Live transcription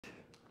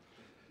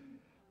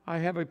I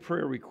have a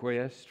prayer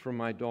request from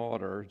my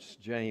daughter. It's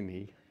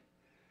Jamie.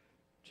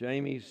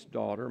 Jamie's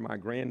daughter, my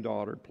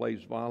granddaughter,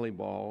 plays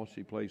volleyball.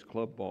 She plays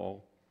club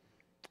ball.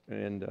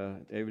 And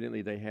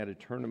evidently they had a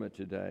tournament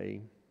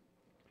today.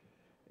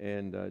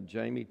 And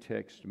Jamie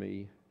texted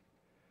me.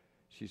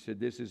 She said,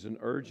 "This is an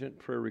urgent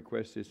prayer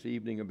request this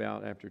evening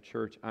about after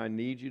church. I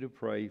need you to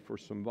pray for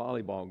some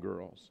volleyball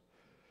girls.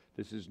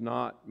 This is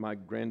not my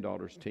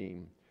granddaughter's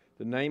team.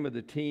 The name of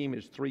the team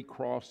is Three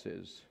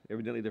Crosses.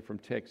 Evidently they're from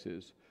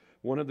Texas.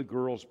 One of the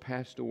girls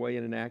passed away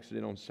in an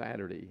accident on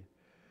Saturday.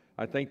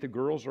 I think the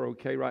girls are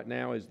okay right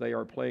now as they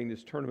are playing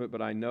this tournament,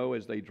 but I know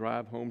as they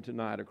drive home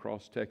tonight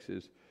across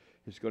Texas,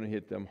 it's going to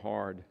hit them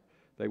hard.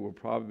 They will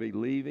probably be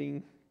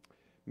leaving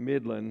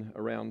Midland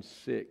around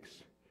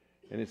 6,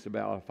 and it's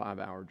about a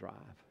 5-hour drive.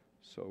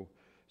 So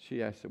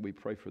she asked that we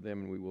pray for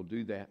them, and we will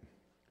do that.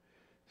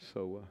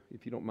 So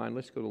if you don't mind,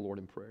 let's go to the Lord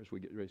in prayer as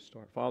we get ready to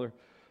start. Father,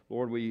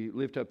 Lord, we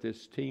lift up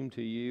this team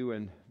to you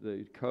and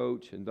the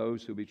coach and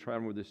those who will be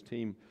traveling with this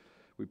team.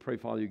 We pray,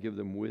 Father, you give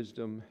them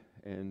wisdom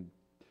and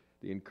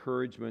the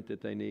encouragement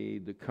that they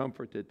need, the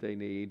comfort that they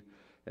need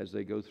as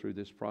they go through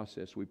this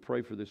process. We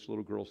pray for this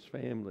little girl's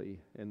family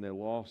and the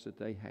loss that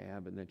they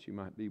have, and that you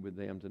might be with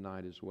them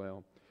tonight as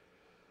well.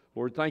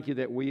 Lord, thank you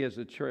that we as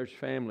a church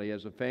family,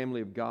 as a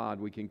family of God,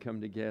 we can come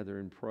together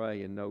and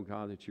pray and know,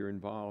 God, that you're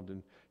involved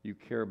and you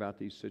care about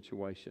these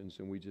situations.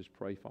 And we just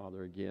pray,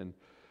 Father, again,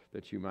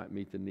 that you might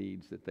meet the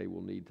needs that they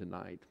will need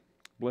tonight.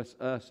 Bless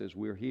us as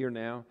we're here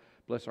now.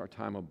 Bless our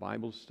time of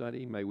Bible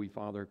study. May we,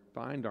 Father,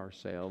 find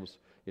ourselves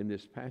in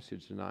this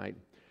passage tonight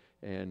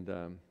and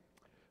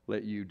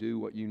let you do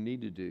what you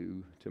need to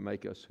do to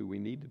make us who we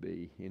need to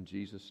be. In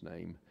Jesus'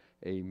 name,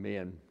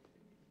 amen.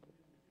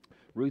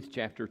 Ruth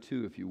chapter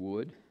 2, if you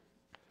would.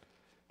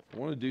 I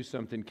want to do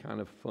something kind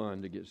of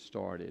fun to get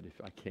started, if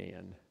I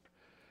can.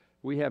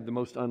 We have the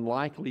most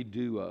unlikely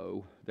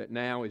duo that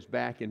now is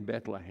back in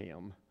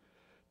Bethlehem,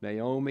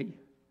 Naomi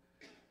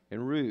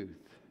and Ruth.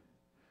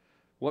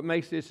 What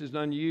makes this an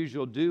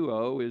unusual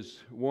duo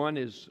is one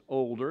is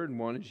older and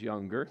one is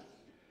younger.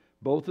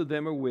 Both of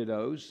them are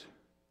widows.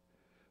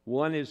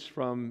 One is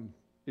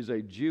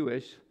a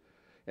Jewish,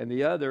 and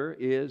the other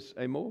is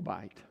a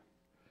Moabite.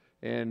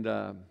 And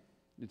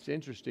it's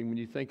interesting when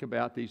you think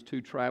about these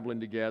two traveling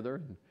together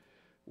and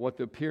what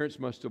the appearance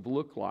must have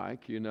looked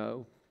like, you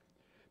know.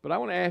 But I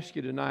want to ask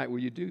you tonight, will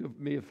you do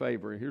me a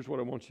favor? And here's what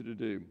I want you to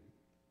do.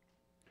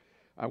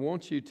 I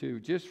want you to,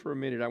 just for a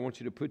minute, I want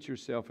you to put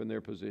yourself in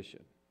their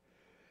position.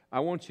 I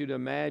want you to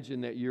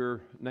imagine that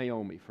you're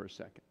Naomi for a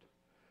second.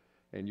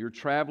 And you're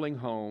traveling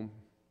home.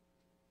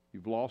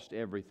 You've lost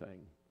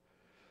everything.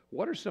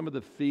 What are some of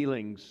the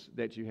feelings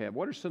that you have?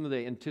 What are some of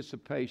the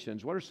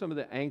anticipations? What are some of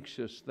the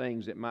anxious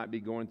things that might be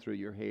going through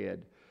your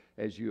head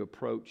as you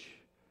approach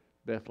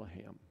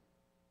Bethlehem?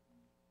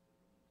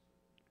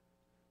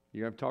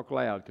 You have to talk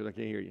loud because I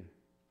can't hear you.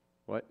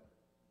 What?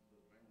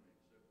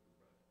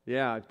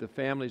 Yeah, if the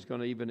family's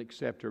going to even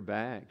accept her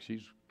back,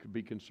 she could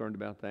be concerned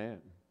about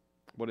that.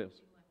 What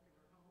else?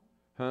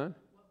 Huh?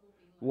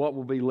 What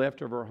will be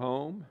left of her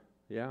home?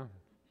 Yeah.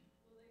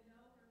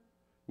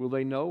 Will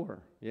they know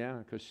her? Yeah,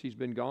 because she's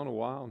been gone a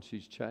while and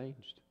she's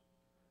changed.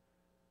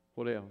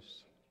 What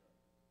else?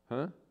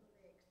 Huh?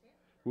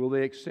 Will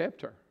they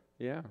accept her?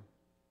 Yeah.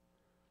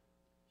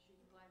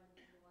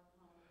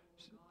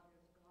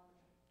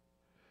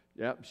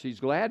 Yeah, she's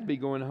glad to be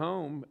going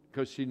home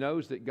because she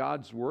knows that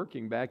God's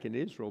working back in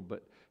Israel,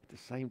 but at the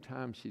same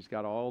time, she's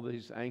got all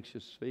these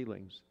anxious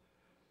feelings.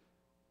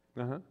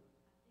 Uh-huh.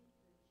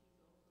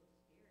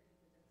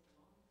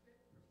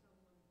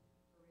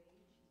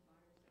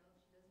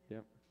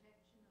 Yep.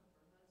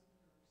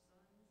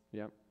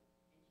 Yep.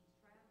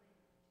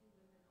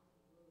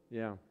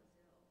 Yeah.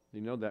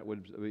 You know that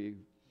would be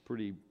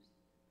pretty,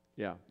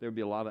 yeah, there would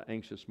be a lot of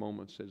anxious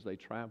moments as they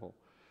travel.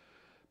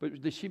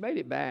 But she made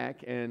it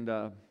back, and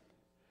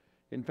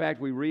in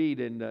fact, we read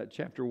in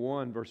chapter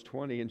 1, verse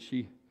 20, and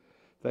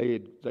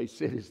they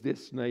said, "Is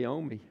this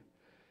Naomi?"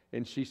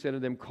 And she said to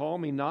them, "Call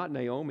me not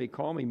Naomi,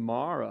 call me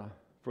Mara,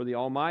 for the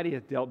Almighty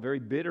hath dealt very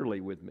bitterly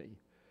with me.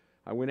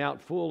 I went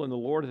out full, and the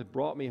Lord hath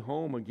brought me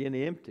home again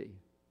empty.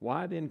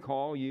 Why then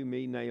call you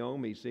me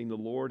Naomi, seeing the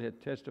Lord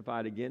hath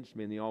testified against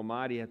me, and the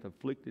Almighty hath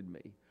afflicted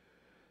me?"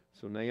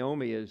 So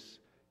Naomi is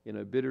in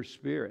a bitter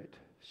spirit.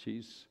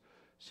 She's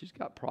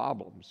got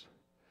problems.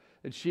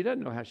 And she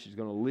doesn't know how she's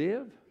going to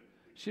live.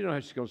 She doesn't know how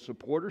she's going to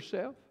support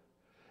herself.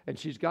 And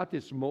she's got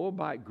this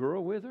Moabite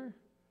girl with her.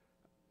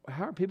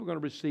 How are people going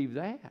to receive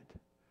that?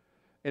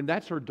 And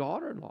that's her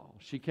daughter-in-law.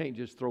 She can't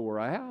just throw her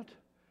out,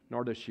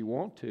 nor does she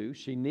want to.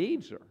 She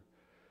needs her.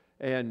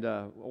 And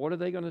what are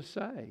they going to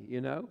say?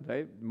 You know,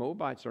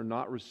 Moabites are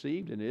not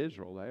received in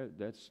Israel.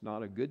 That's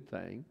not a good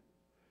thing.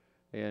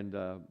 And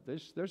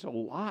there's a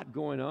lot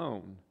going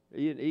on,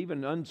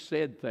 even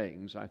unsaid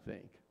things, I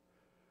think.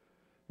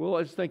 Well,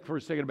 let's think for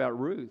a second about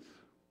Ruth.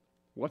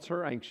 What's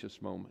her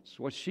anxious moments?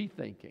 What's she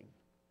thinking?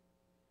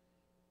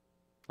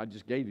 I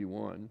just gave you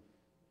one.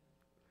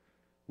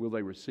 Will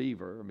they receive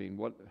her? I mean,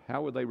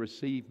 how would they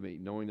receive me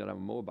knowing that I'm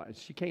a Moabite?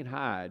 She can't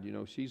hide. You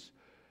know, she's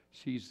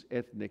she's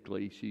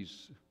ethnically,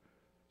 she's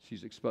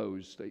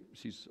exposed.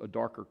 She's a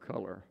darker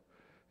color.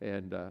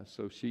 And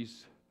so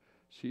she's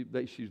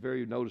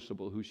very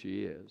noticeable who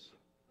she is.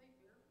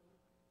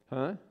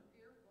 Huh?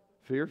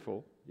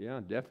 Fearful. Yeah,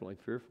 definitely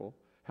fearful.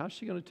 How's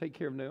she going to take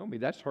care of Naomi?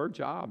 That's her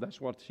job.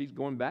 That's what she's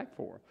going back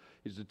for,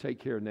 is to take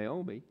care of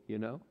Naomi, you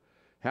know.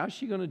 How's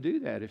she going to do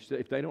that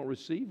if they don't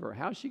receive her?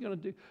 How's she going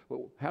to do?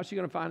 Well, how's she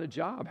going to find a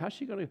job? How's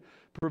she going to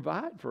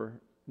provide for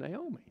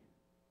Naomi?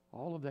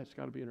 All of that's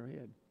got to be in her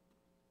head.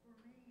 For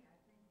me, I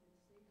think the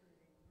secret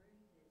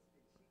in Ruth is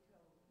that she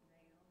told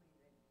Naomi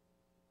that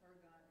her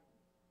God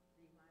would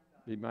be my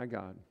God. Be my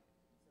God.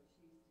 So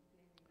she's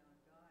depending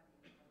on God,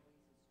 even though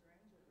he's a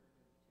stranger to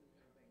her,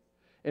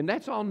 basically. And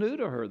that's all new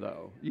to her,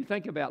 though. You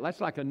think about,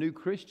 that's like a new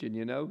Christian,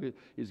 you know.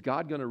 Is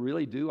God going to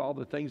really do all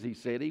the things he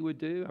said he would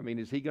do? I mean,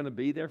 is he going to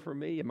be there for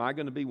me? Am I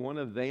going to be one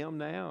of them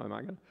now? Am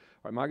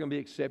I going to be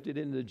accepted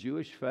into the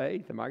Jewish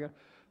faith? I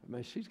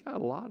mean, she's got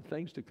a lot of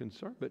things to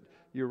concern, but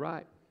you're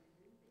right.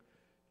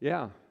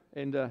 Yeah,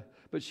 and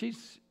but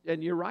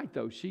you're right,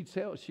 though. She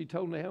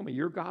told Naomi,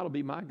 your God will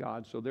be my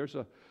God. So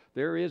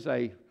there is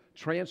a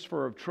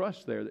transfer of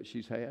trust there that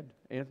she's had.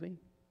 Anthony?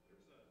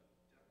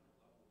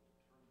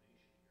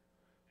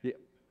 Yeah.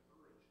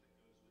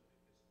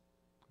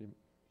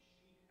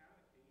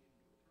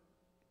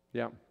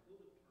 Yeah.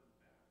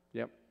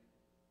 Yep.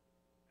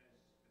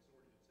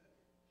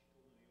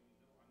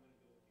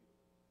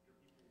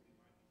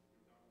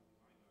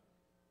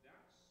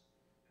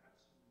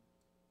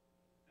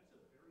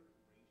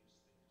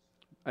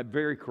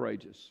 Very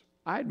courageous.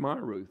 I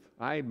admire Ruth.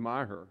 I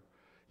admire her.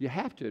 You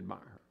have to admire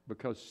her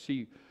because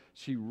she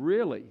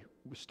really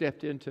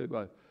stepped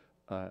into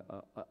an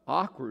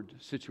awkward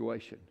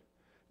situation.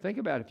 Think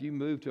about if you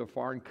moved to a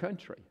foreign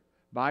country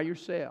by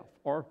yourself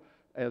or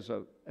as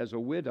a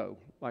widow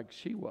like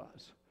she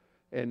was,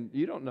 and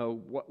you don't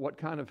know what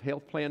kind of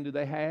health plan do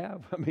they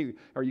have. I mean,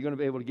 are you going to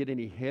be able to get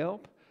any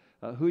help?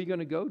 Who are you going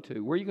to go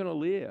to? Where are you going to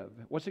live?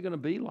 What's it going to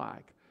be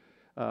like?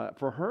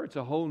 For her, it's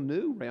a whole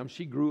new realm.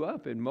 She grew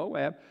up in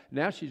Moab.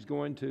 Now she's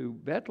going to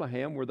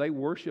Bethlehem where they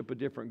worship a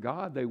different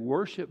God. They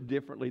worship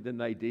differently than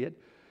they did.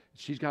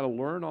 She's got to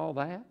learn all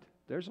that.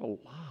 There's a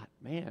lot,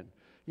 man.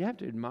 You have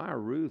to admire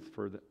Ruth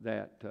for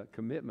that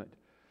commitment.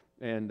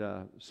 And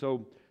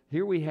so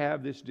here we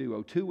have this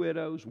duo, two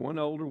widows, one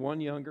older, one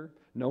younger,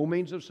 no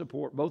means of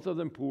support, both of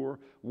them poor.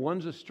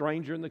 One's a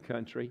stranger in the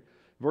country.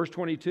 Verse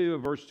 22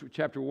 of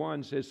chapter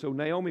 1 says, so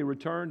Naomi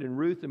returned, and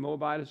Ruth the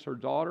Moabitess, her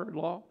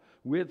daughter-in-law,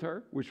 with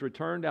her, which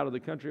returned out of the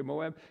country of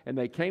Moab, and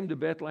they came to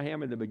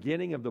Bethlehem in the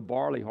beginning of the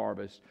barley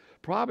harvest.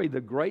 Probably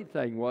the great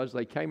thing was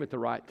they came at the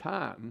right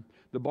time,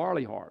 the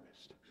barley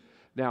harvest.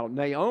 Now,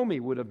 Naomi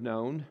would have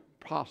known,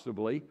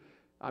 possibly,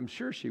 I'm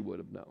sure she would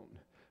have known,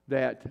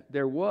 that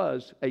there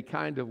was a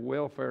kind of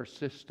welfare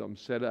system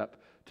set up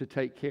to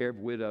take care of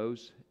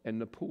widows and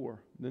the poor,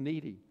 the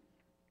needy.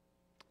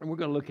 And we're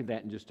going to look at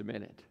that in just a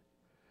minute.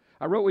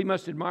 I wrote, we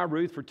must admire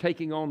Ruth for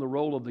taking on the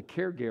role of the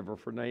caregiver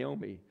for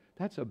Naomi.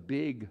 That's a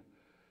big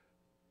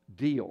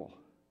deal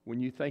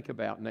when you think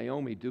about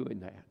Naomi doing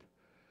that.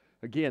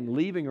 Again,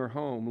 leaving her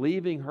home,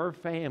 leaving her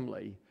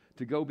family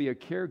to go be a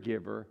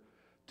caregiver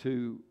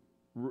to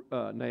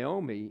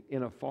Naomi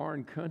in a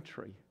foreign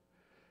country.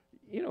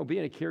 You know,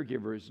 being a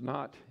caregiver is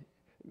not,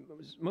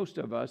 most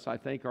of us, I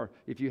think, are,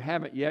 if you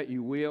haven't yet,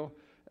 you will.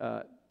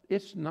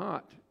 It's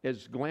not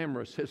as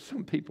glamorous as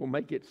some people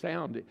make it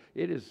sound.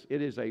 It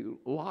is a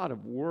lot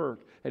of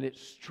work, and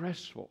it's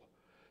stressful.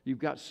 You've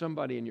got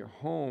somebody in your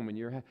home,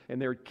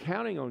 and they're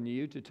counting on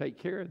you to take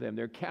care of them.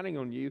 They're counting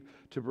on you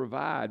to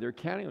provide. They're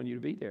counting on you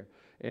to be there.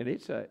 And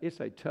it's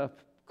a tough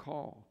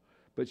call.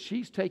 But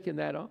she's taken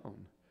that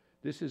on.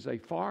 This is a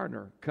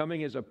foreigner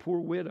coming as a poor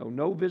widow,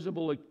 no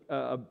visible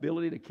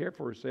ability to care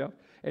for herself.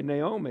 And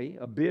Naomi,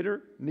 a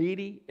bitter,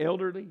 needy,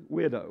 elderly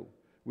widow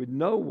with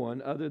no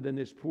one other than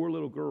this poor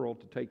little girl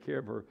to take care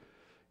of her.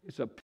 It's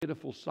a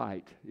pitiful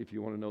sight, if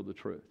you want to know the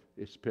truth.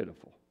 It's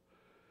pitiful.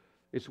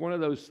 It's one of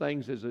those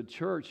things as a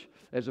church,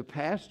 as a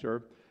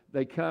pastor,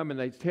 they come and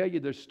they tell you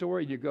their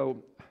story, and you go,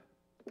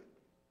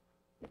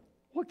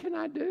 what can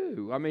I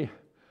do? I mean,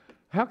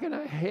 how can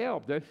I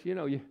help? That's, you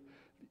know,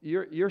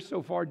 you're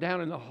so far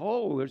down in the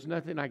hole, there's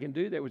nothing I can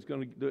do that was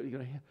going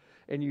to,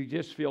 and you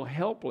just feel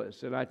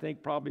helpless. And I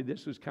think probably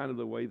this was kind of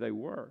the way they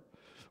were.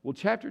 Well,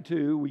 chapter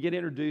 2, we get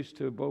introduced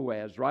to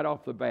Boaz right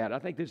off the bat. I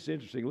think this is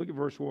interesting. Look at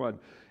verse 1.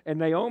 And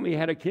Naomi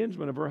had a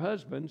kinsman of her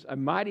husband's, a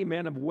mighty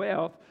man of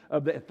wealth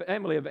of the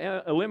family of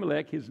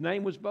Elimelech. His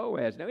name was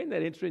Boaz. Now, isn't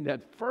that interesting?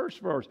 That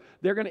first verse,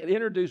 they're going to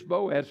introduce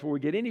Boaz before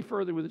we get any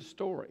further with the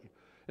story.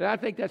 And I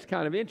think that's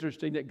kind of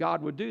interesting that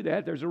God would do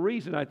that. There's a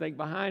reason, I think,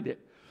 behind it.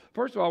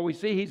 First of all, we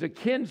see he's a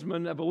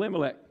kinsman of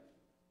Elimelech.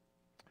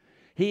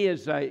 He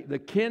is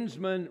the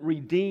kinsman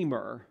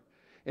redeemer.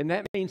 And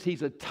that means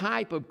he's a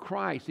type of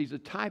Christ. He's a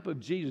type of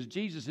Jesus.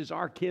 Jesus is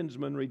our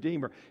kinsman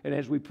redeemer. And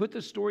as we put the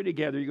story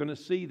together, you're going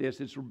to see this.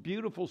 It's a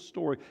beautiful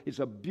story. It's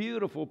a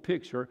beautiful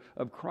picture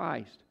of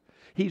Christ.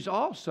 He's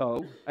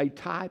also a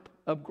type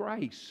of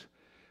grace.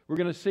 We're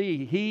going to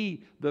see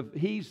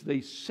he's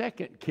the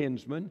second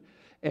kinsman.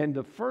 And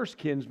the first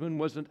kinsman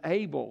wasn't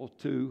able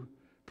to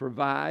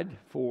provide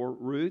for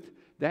Ruth.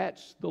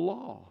 That's the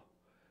law.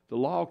 The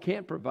law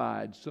can't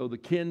provide, so the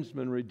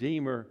kinsman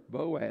redeemer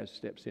Boaz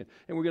steps in.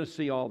 And we're going to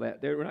see all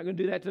that. We're not going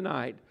to do that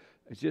tonight.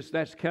 It's just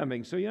that's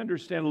coming. So you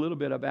understand a little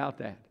bit about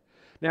that.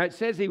 Now it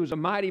says he was a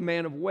mighty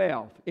man of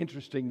wealth.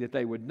 Interesting that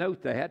they would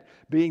note that,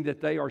 being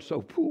that they are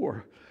so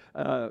poor.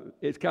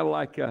 It's kind of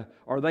like,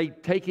 are they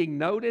taking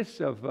notice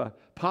of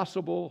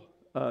possible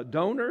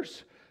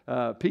donors,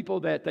 people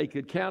that they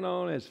could count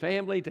on as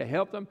family to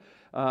help them?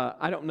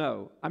 I don't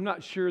know. I'm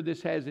not sure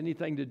this has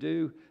anything to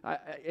do.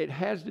 It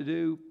has to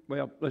do,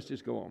 well, let's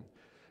just go on.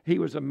 He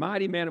was a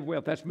mighty man of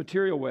wealth. That's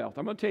material wealth.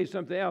 I'm going to tell you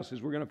something else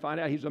as we're going to find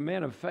out. He's a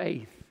man of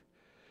faith.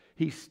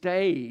 He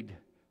stayed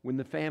when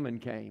the famine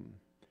came.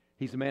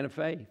 He's a man of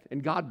faith,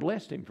 and God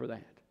blessed him for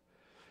that.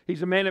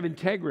 He's a man of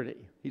integrity.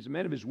 He's a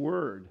man of his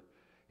word.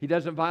 He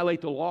doesn't violate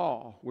the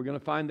law. We're going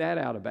to find that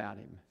out about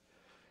him.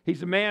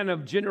 He's a man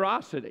of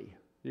generosity.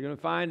 You're going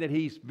to find that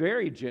he's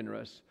very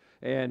generous,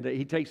 and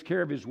he takes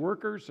care of his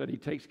workers, and he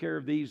takes care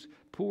of these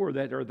poor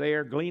that are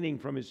there gleaning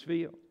from his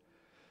field.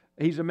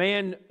 He's a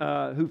man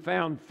who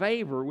found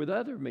favor with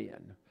other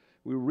men.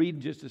 We'll read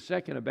in just a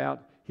second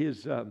about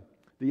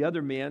the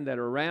other men that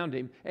are around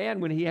him. And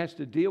when he has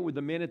to deal with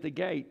the men at the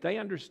gate, they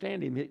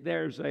understand him.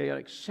 There's an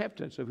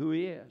acceptance of who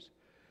he is.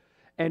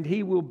 And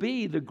he will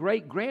be the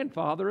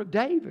great-grandfather of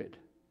David.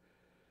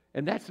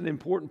 And that's an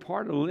important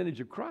part of the lineage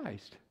of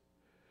Christ.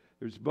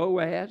 There's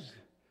Boaz.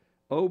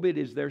 Obed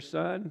is their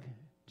son.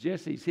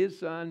 Jesse's his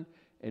son.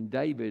 And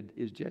David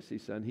is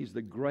Jesse's son. He's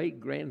the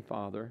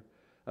great-grandfather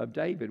of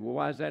David. Well,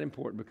 why is that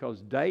important?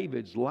 Because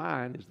David's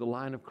line is the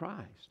line of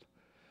Christ.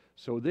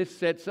 So this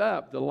sets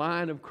up the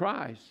line of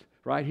Christ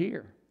right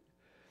here.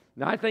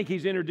 Now, I think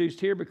he's introduced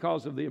here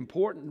because of the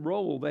important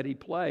role that he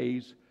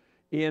plays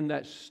in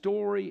that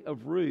story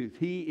of Ruth.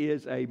 He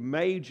is a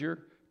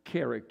major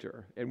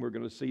character, and we're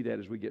going to see that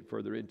as we get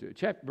further into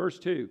it. Verse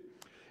 2,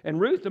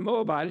 and Ruth the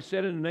Moabitess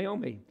said unto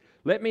Naomi,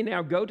 let me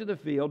now go to the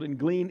field and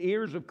glean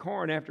ears of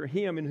corn after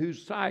him in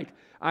whose sight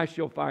I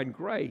shall find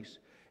grace.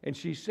 And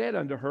she said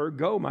unto her,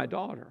 go, my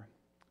daughter.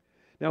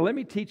 Now, let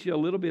me teach you a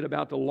little bit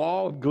about the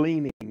law of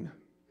gleaning.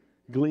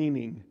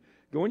 Gleaning.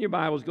 Go in your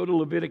Bibles, go to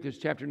Leviticus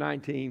chapter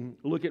 19,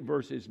 look at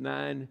verses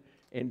 9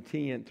 and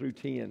 10 through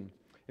 10.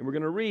 And we're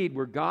going to read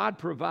where God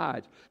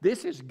provides.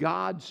 This is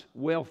God's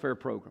welfare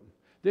program.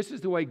 This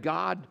is the way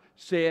God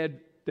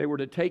said they were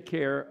to take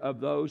care of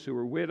those who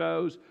were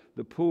widows,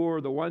 the poor,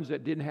 the ones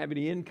that didn't have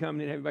any income,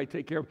 didn't have anybody to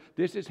take care of.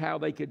 This is how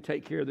they could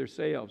take care of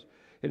themselves.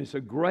 And it's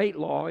a great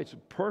law. It's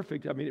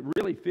perfect. I mean, it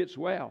really fits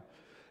well.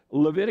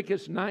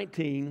 Leviticus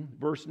 19,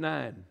 verse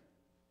 9.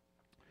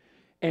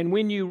 And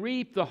when you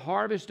reap the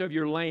harvest of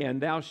your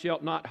land, thou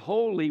shalt not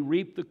wholly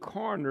reap the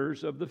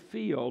corners of the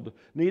field,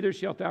 neither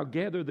shalt thou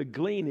gather the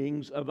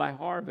gleanings of thy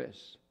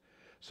harvest.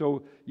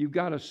 So you've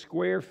got a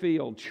square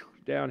field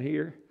down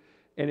here,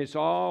 and it's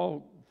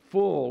all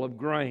full of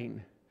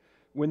grain.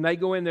 When they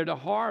go in there to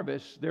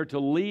harvest, they're to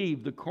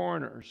leave the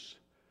corners.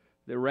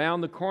 They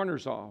round the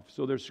corners off,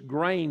 so there's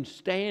grain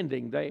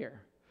standing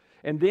there.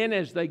 And then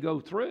as they go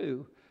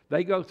through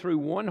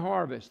one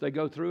harvest. They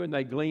go through and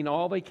they glean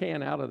all they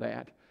can out of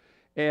that.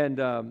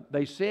 And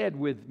they said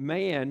with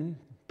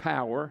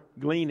manpower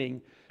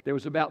gleaning, there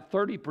was about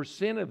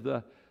 30% of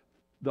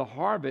the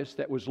harvest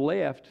that was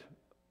left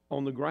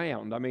on the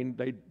ground. I mean,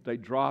 they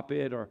drop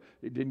it or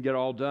it didn't get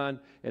all done,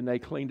 and they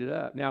cleaned it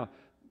up. Now,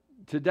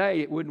 today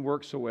it wouldn't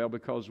work so well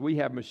because we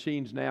have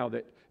machines now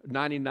that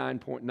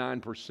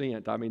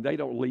 99.9%. I mean, they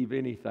don't leave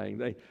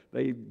anything.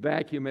 They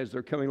vacuum as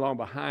they're coming along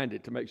behind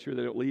it to make sure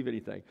they don't leave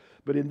anything.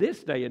 But in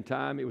this day and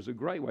time, it was a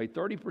great way.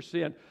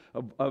 30%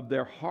 of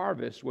their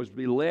harvest was to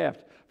be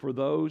left for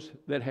those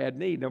that had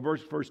need. Now,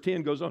 verse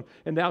 10 goes on,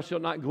 and thou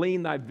shalt not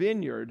glean thy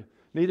vineyard,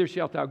 neither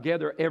shalt thou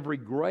gather every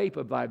grape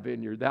of thy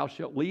vineyard. Thou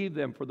shalt leave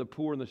them for the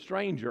poor and the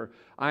stranger.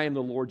 I am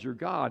the Lord your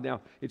God. Now,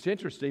 it's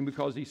interesting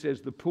because he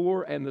says the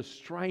poor and the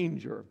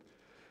stranger.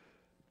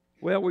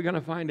 Well, we're going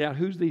to find out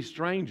who these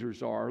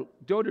strangers are.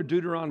 Go to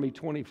Deuteronomy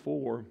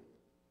 24,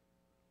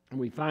 and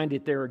we find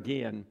it there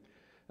again.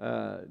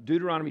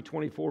 Deuteronomy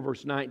 24,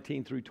 verse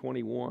 19 through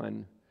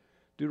 21.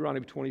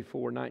 Deuteronomy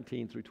 24,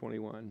 19 through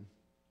 21.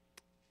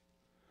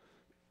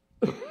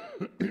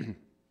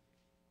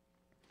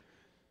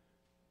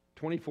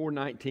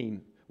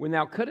 24:19. When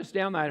thou cuttest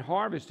down thy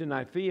harvest in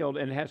thy field,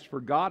 and hast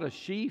forgot a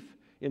sheaf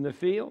in the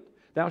field,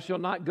 thou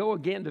shalt not go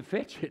again to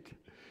fetch it.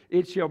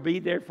 It shall be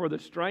there for the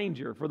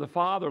stranger, for the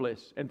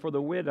fatherless, and for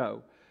the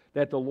widow,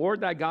 that the Lord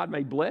thy God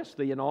may bless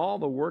thee in all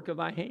the work of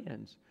thy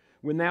hands.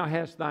 When thou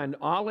hast thine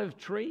olive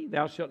tree,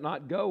 thou shalt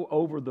not go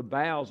over the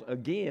boughs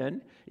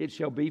again. It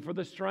shall be for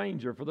the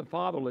stranger, for the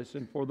fatherless,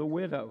 and for the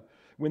widow.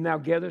 When thou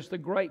gatherest the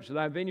grapes of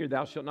thy vineyard,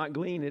 thou shalt not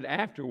glean it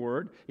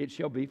afterward. It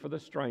shall be for the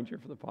stranger,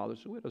 for the fatherless,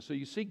 and the widow. So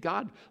you see,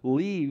 God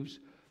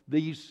leaves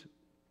these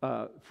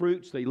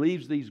fruits, he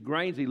leaves these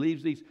grains, he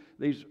leaves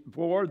these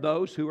for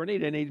those who are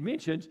needed. And he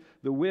mentions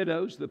the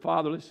widows, the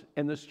fatherless,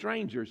 and the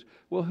strangers.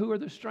 Well, who are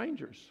the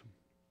strangers?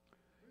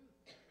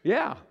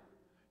 Yeah,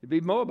 it'd be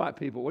Moabite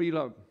people. What do you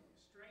love?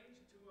 Strange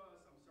to us,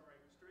 I'm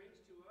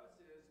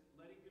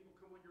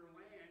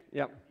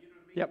Yep.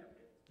 Yep.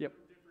 Yep.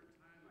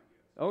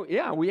 Oh,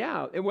 yeah. Well,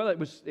 yeah. Well,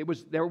 it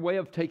was their way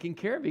of taking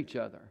care of each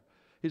other.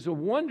 It's a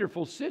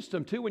wonderful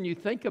system, too, when you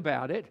think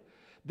about it.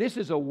 This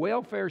is a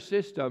welfare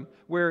system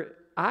where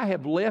I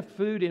have left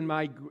food in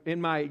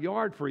my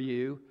yard for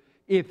you.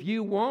 If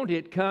you want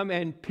it, come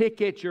and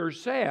pick it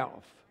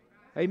yourself.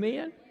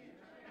 Amen?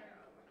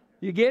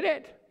 You get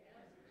it?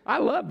 I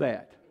love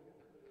that.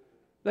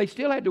 They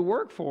still had to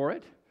work for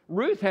it.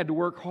 Ruth had to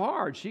work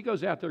hard. She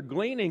goes out there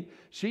gleaning.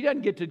 She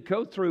doesn't get to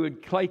go through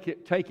and take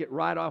it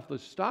right off the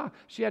stalk.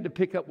 She had to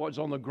pick up what's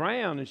on the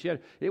ground, and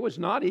it was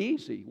not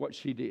easy what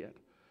she did.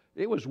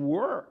 It was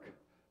work,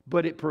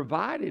 but it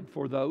provided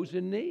for those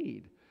in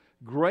need.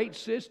 Great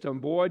system.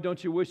 Boy,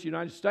 don't you wish the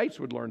United States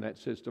would learn that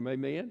system,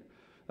 amen?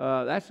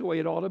 That's the way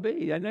it ought to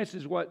be. And this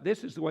is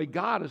the way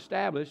God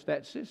established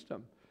that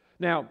system.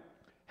 Now,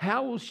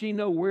 how will she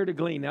know where to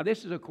glean? Now,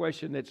 this is a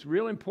question that's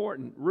real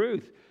important.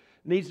 Ruth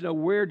needs to know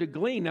where to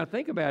glean. Now,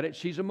 think about it.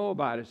 She's a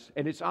Moabitess,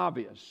 and it's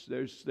obvious.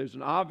 There's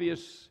an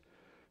obvious,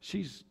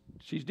 she's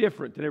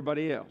different than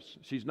everybody else.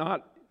 She's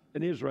not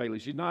an Israeli.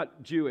 She's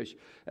not Jewish.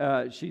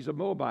 She's a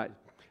Moabite.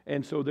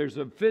 And so there's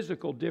a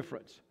physical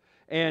difference.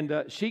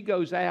 And she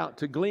goes out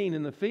to glean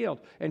in the field,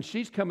 and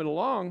she's coming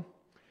along,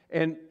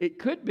 and it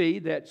could be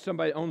that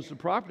somebody owns the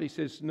property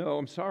says, no,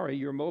 I'm sorry,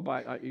 you're a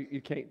Moabite. You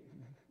can't.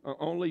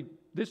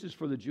 This is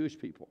for the Jewish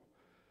people.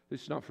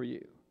 This is not for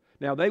you.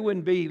 Now, they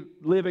wouldn't be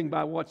living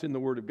by what's in the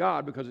Word of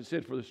God because it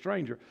said for the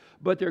stranger.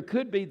 But there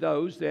could be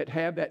those that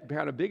have that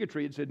kind of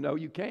bigotry and said, no,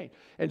 you can't.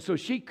 And so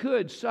she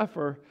could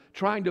suffer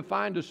trying to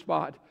find a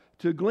spot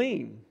to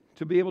glean,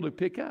 to be able to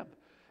pick up.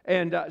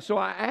 And so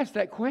I asked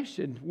that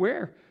question,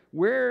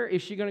 where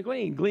is she going to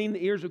glean? Glean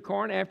the ears of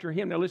corn after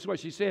him. Now listen to what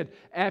she said.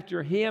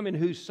 After him in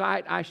whose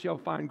sight I shall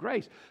find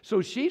grace.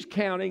 So she's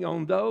counting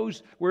on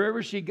those,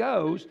 wherever she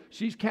goes,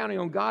 she's counting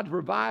on God to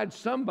provide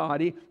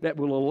somebody that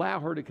will allow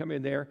her to come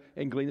in there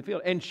and glean the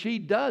field. And she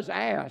does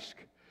ask,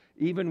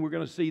 even we're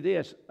going to see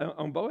this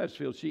on Boaz's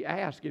field, she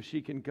asks if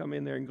she can come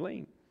in there and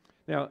glean.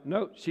 Now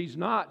note, she's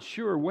not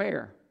sure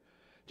where,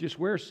 just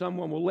where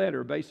someone will let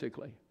her,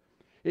 basically.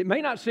 It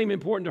may not seem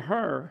important to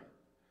her,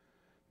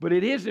 but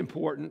it is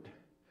important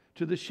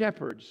to the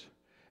shepherds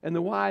and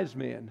the wise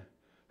men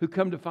who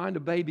come to find a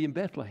baby in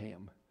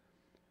Bethlehem.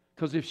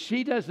 Because if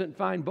she doesn't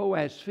find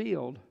Boaz's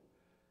field,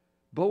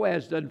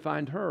 Boaz doesn't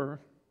find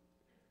her.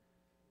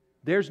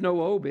 There's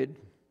no Obed,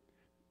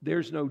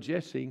 there's no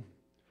Jesse,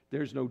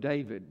 there's no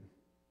David.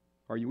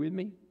 Are you with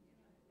me?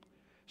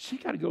 She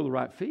got to go to the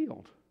right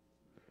field.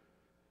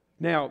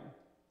 Now,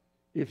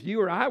 if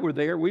you or I were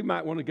there, we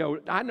might want to go,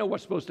 I know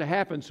what's supposed to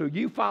happen, so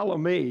you follow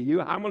me.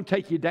 I'm going to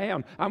take you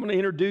down. I'm going to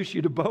introduce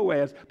you to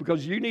Boaz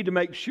because you need to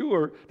make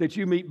sure that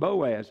you meet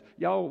Boaz.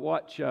 Y'all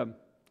watch, how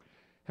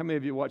many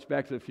of you watch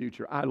Back to the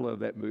Future? I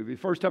love that movie.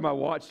 First time I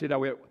watched it, I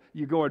went,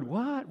 you're going,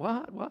 what?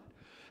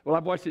 Well,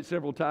 I've watched it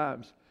several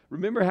times.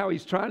 Remember how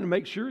he's trying to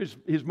make sure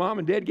his mom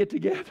and dad get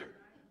together?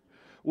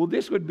 Well,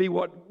 this would be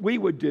what we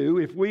would do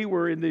if we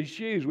were in these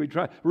shoes. We'd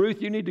try,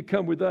 Ruth, you need to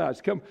come with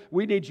us. Come,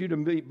 we need you to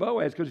meet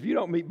Boaz, because if you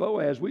don't meet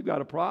Boaz, we've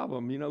got a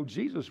problem. You know,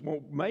 Jesus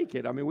won't make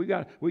it. I mean, we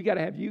got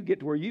to have you get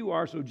to where you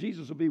are so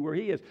Jesus will be where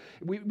he is.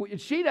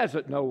 She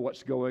doesn't know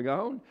what's going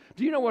on.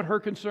 Do you know what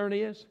her concern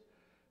is?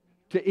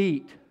 To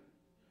eat.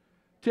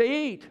 To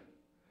eat.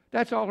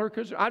 That's all her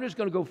concern. I'm just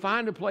going to go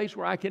find a place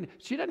where I can.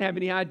 She doesn't have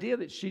any idea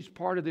that she's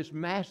part of this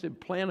massive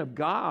plan of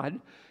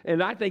God,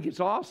 and I think it's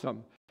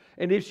awesome.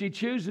 And if she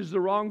chooses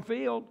the wrong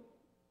field,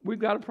 we've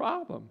got a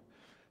problem.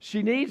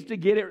 She needs to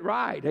get it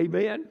right.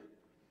 Amen?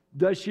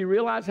 Does she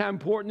realize how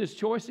important this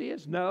choice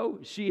is? No,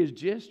 she is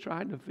just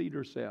trying to feed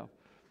herself.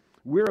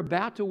 We're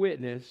about to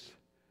witness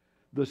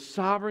the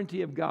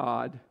sovereignty of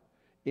God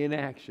in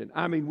action.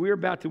 I mean, we're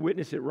about to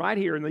witness it right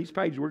here in these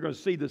pages. We're going to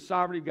see the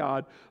sovereignty of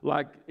God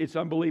like it's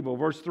unbelievable.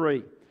 Verse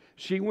 3,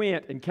 she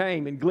went and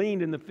came and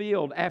gleaned in the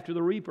field after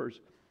the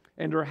reapers,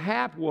 and her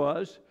hap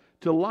was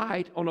to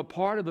light on a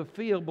part of the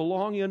field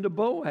belonging unto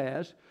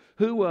Boaz,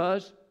 who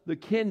was the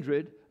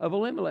kindred of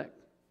Elimelech.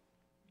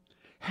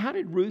 How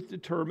did Ruth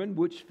determine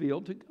which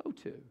field to go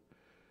to?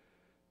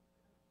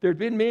 There had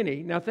been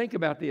many. Now think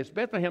about this.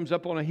 Bethlehem's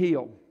up on a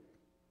hill.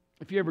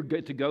 If you ever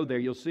get to go there,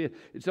 you'll see it.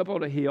 It's up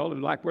on a hill,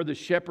 and like where the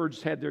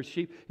shepherds had their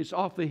sheep, it's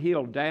off the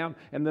hill down,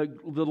 and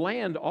the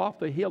land off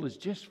the hill is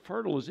just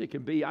fertile as it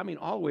can be. I mean,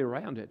 all the way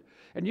around it.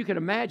 And you can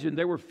imagine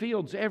there were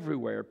fields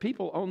everywhere.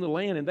 People owned the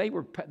land, and they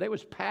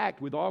was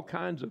packed with all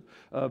kinds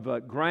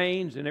of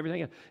grains and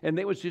everything. And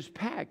it was just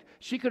packed.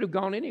 She could have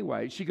gone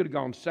anyway. She could have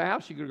gone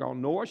south. She could have gone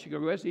north. She could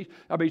have gone west, east.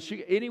 I mean,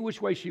 any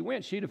which way she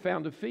went, she'd have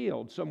found a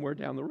field somewhere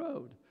down the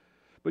road.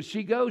 But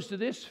she goes to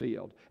this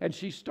field, and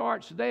she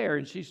starts there,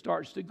 and she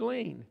starts to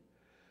glean.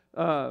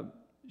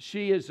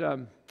 She is, let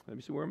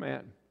me see where I'm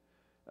at.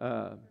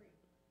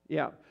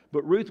 Yeah,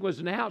 but Ruth was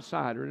an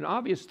outsider, an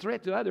obvious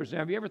threat to others. Now,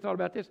 have you ever thought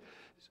about this?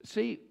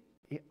 See,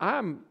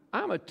 I'm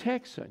a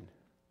Texan.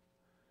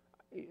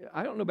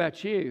 I don't know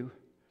about you.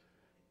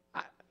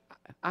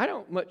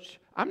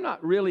 I'm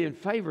not really in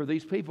favor of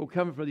these people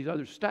coming from these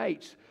other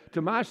states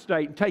to my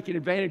state and taking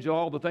advantage of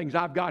all the things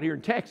I've got here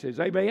in Texas.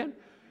 Amen?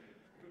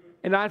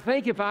 And I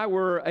think if I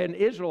were an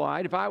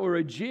Israelite, if I were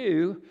a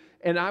Jew,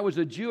 and I was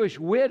a Jewish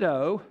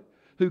widow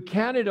who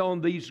counted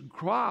on these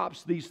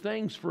crops, these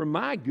things for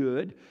my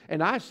good,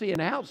 and I see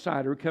an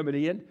outsider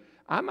coming in,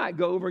 I might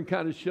go over and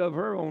kind of shove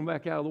her on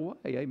back out of the way.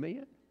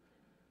 Amen?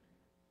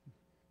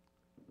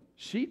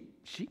 She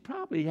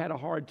probably had a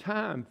hard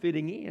time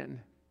fitting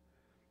in.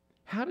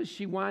 How does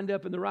she wind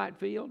up in the right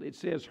field? It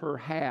says her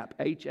hap,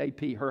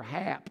 H-A-P, her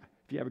hap,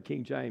 if you have a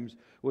King James,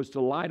 was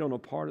to light on a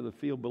part of the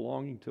field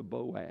belonging to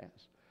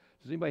Boaz.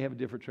 Does anybody have a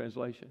different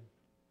translation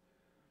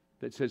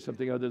that says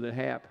something other than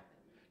hap?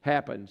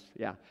 Happens,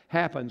 yeah.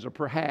 Happens or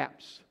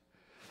perhaps.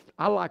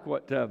 I like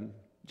what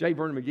J.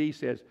 Vernon McGee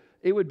says.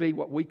 It would be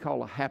what we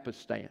call a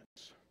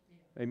happenstance.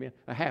 Amen?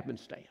 A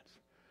happenstance.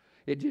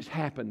 It just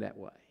happened that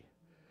way.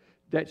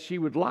 That she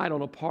would light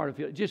on a part of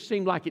it. It just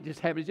seemed like it just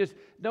happened. It just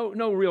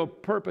no real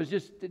purpose.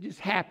 It just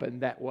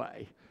happened that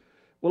way.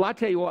 Well, I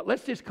tell you what,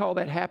 let's just call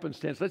that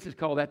happenstance. Let's just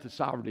call that the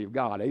sovereignty of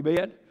God.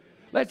 Amen?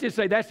 Let's just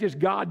say that's just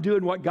God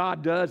doing what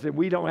God does, and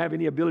we don't have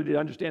any ability to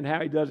understand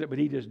how He does it, but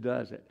He just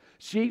does it.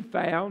 She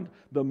found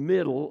the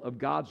middle of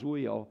God's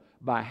will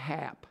by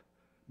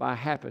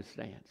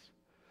happenstance.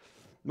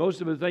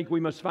 Most of us think we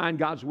must find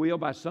God's will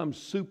by some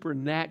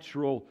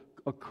supernatural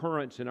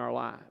occurrence in our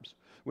lives.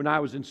 When I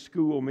was in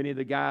school, many of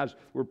the guys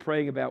were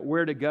praying about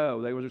where to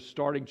go. They were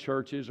starting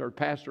churches or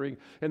pastoring,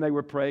 and they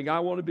were praying,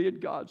 I want to be in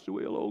God's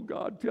will. Oh,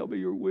 God, tell me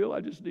your will.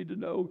 I just need to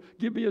know.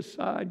 Give me a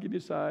sign. Give me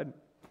a sign.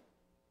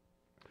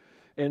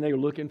 And they were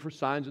looking for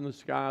signs in the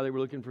sky. They were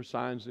looking for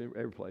signs in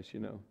every place,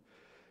 you know.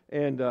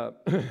 And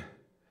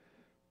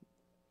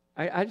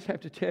I just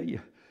have to tell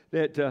you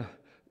that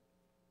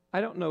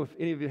I don't know if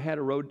any of you had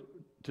a road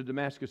to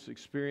Damascus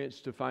experience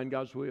to find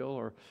God's will,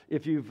 or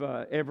if you've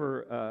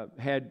ever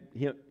had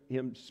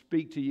him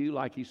speak to you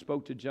like He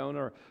spoke to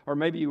Jonah, or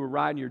maybe you were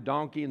riding your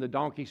donkey and the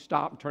donkey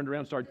stopped and turned around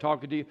and started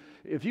talking to you.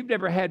 If you've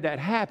never had that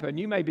happen,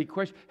 you may be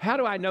questioning, how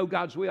do I know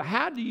God's will?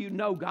 How do you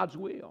know God's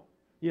will?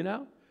 You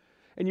know?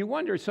 And you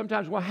wonder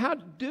sometimes, well, how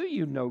do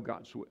you know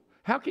God's will?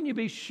 How can you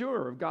be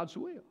sure of God's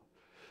will?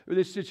 Or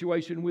this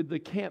situation with the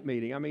camp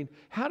meeting. I mean,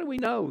 how do we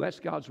know that's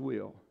God's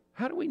will?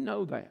 How do we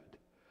know that?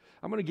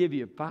 I'm going to give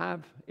you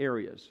 5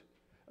 areas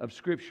of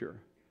Scripture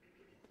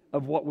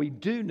of what we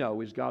do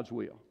know is God's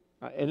will.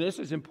 And this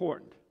is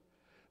important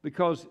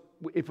because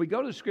if we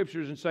go to the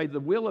Scriptures and say the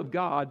will of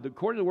God,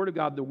 according to the Word of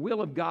God, the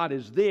will of God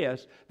is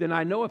this, then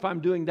I know if I'm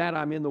doing that,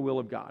 I'm in the will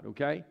of God,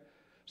 okay?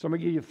 So I'm going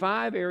to give you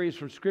 5 areas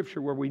from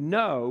Scripture where we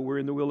know we're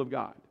in the will of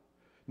God.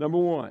 Number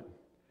 1,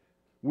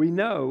 we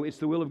know it's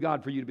the will of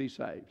God for you to be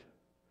saved.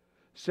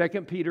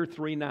 2 Peter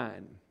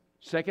 3:9.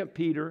 2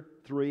 Peter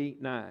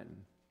 3:9.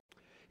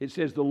 It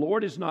says, the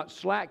Lord is not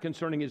slack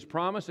concerning His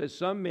promise, as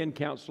some men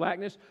count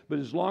slackness, but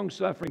is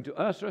long-suffering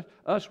to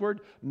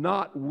usward,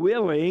 not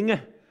willing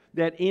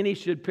that any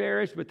should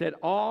perish, but that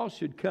all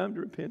should come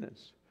to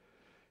repentance.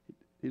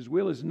 His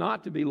will is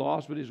not to be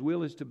lost, but His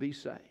will is to be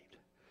saved.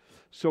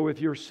 So if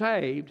you're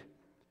saved,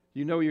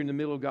 you know you're in the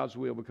middle of God's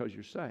will because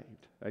you're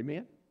saved.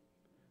 Amen?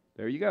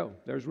 There you go.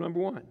 There's number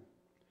 1.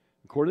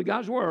 According to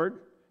God's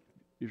Word,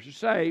 if you're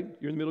saved,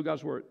 you're in the middle of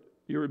God's Word.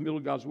 You're in the middle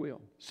of God's will.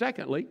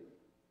 Secondly,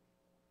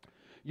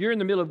 you're in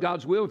the middle of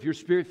God's will if you're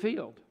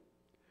Spirit-filled.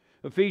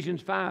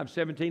 Ephesians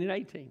 5:17 and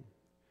 18.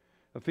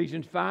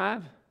 Ephesians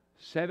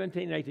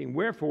 5:17 and 18.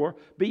 Wherefore,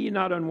 be ye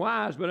not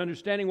unwise, but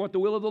understanding what the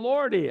will of the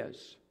Lord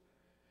is.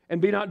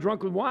 And be not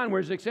drunk with wine, where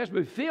is excess,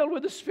 but be filled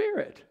with the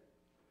Spirit.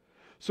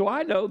 So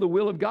I know the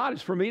will of God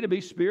is for me to be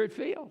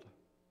Spirit-filled.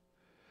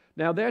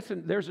 Now, there's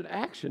an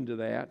action to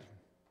that,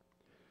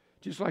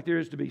 just like there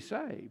is to be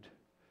saved.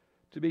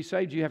 To be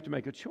saved, you have to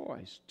make a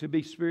choice. To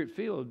be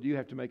Spirit-filled, you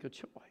have to make a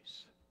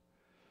choice.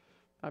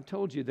 I've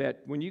told you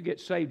that when you get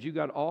saved, you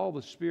got all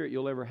the Spirit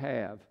you'll ever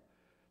have.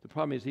 The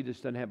problem is He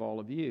just doesn't have all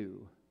of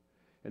you.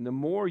 And the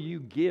more you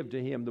give to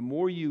Him, the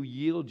more you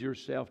yield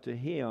yourself to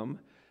Him,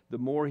 the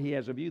more He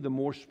has of you, the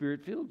more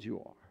Spirit-filled you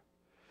are.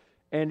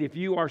 And if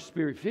you are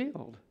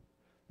Spirit-filled,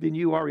 then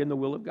you are in the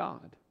will of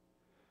God.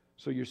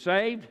 So you're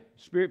saved,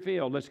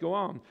 Spirit-filled. Let's go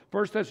on.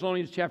 1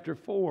 Thessalonians chapter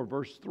 4,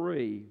 verse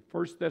 3.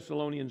 1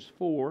 Thessalonians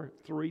 4,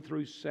 3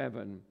 through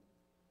 7.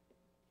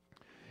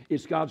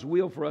 It's God's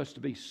will for us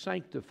to be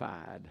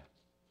sanctified.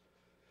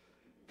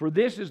 For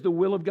this is the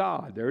will of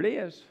God. There it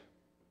is.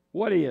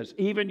 What is?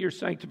 Even your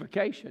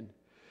sanctification.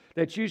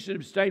 That you should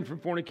abstain from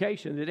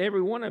fornication. That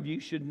every one of you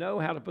should know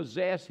how to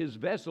possess his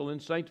vessel in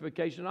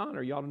sanctification and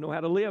honor. You ought to know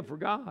how to live for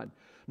God.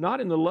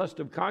 Not in the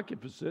lust of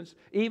concupiscence,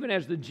 even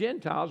as the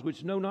Gentiles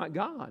which know not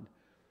God.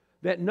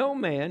 That no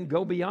man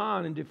go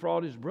beyond and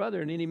defraud his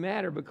brother in any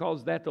matter,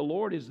 because that the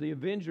Lord is the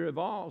avenger of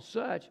all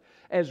such,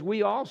 as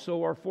we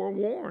also are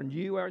forewarned.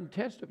 You and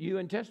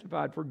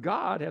testified, for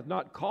God hath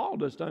not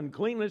called us to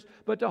uncleanness,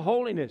 but to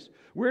holiness.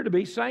 We're to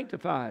be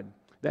sanctified.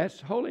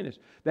 That's holiness.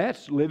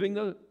 That's living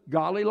the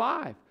godly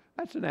life.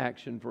 That's an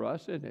action for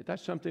us, isn't it?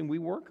 That's something we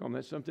work on.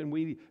 That's something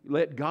we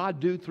let God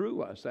do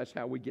through us. That's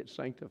how we get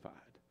sanctified.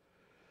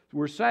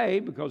 We're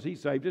saved because He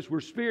saved us. We're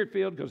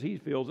Spirit-filled because He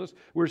fills us.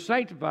 We're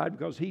sanctified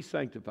because He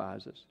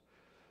sanctifies us.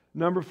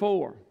 Number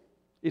 4,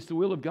 it's the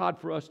will of God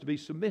for us to be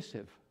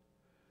submissive.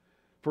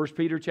 1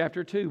 Peter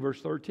chapter 2,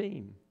 verse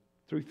 13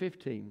 through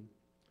 15.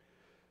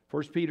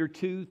 1 Peter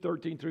 2,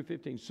 13 through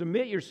 15.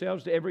 Submit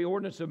yourselves to every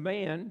ordinance of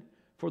man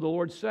for the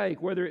Lord's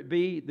sake, whether it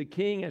be the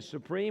king as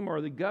supreme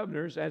or the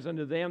governors as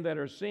unto them that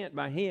are sent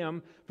by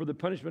him for the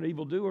punishment of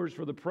evildoers,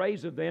 for the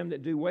praise of them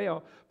that do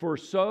well. For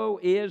so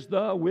is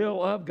the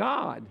will of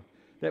God,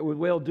 that with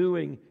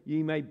well-doing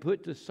ye may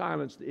put to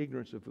silence the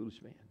ignorance of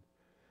foolish men.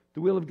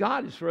 The will of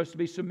God is for us to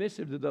be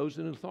submissive to those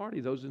in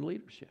authority, those in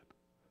leadership.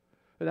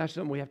 And that's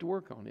something we have to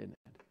work on, isn't it?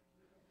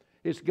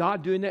 It's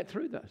God doing that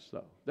through us,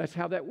 though. That's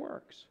how that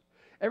works.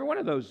 Every one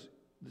of those,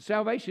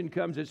 salvation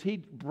comes as He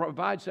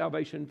provides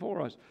salvation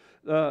for us.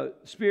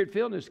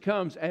 Spirit-filledness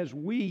comes as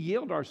we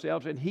yield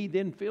ourselves, and He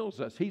then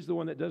fills us. He's the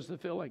one that does the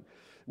filling.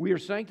 We are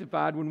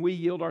sanctified when we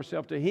yield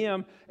ourselves to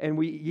Him, and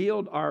we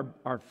yield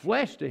our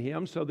flesh to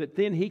Him so that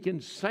then He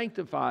can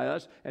sanctify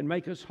us and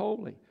make us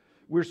holy.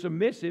 We're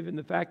submissive in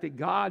the fact that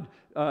God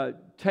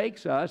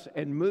takes us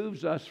and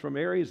moves us from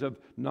areas of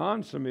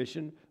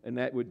non-submission, and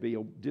that would be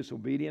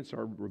disobedience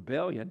or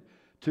rebellion,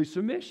 to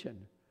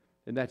submission.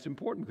 And that's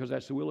important because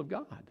that's the will of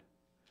God.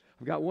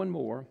 I've got one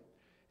more,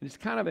 and it's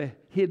kind of a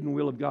hidden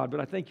will of God,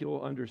 but I think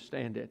you'll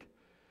understand it.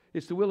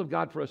 It's the will of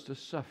God for us to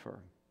suffer.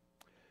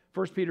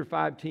 1 Peter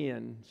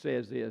 5:10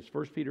 says this,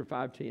 1 Peter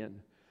 5:10,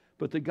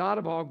 but the God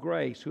of all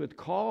grace, who hath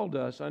called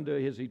us unto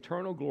His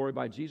eternal glory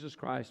by Jesus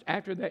Christ,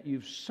 after that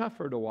you've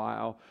suffered a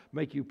while,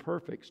 make you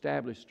perfect,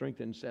 establish,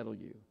 strengthen, and settle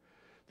you.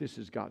 This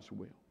is God's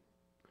will,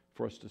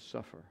 for us to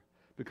suffer.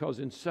 Because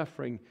in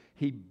suffering,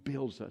 He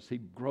builds us, He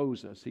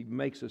grows us, He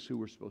makes us who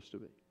we're supposed to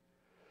be.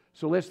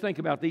 So let's think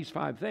about these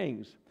 5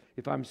 things.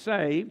 If I'm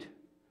saved,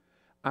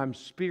 I'm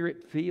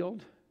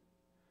Spirit-filled,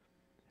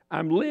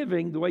 I'm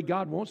living the way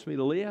God wants me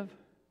to live,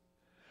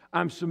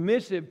 I'm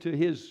submissive to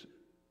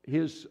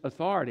His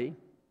authority,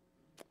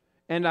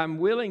 and I'm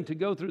willing to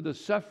go through the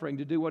suffering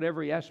to do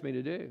whatever He asks me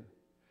to do.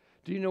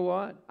 Do you know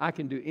what? I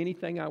can do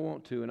anything I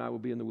want to, and I will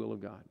be in the will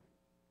of God.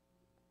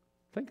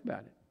 Think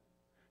about it.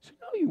 So,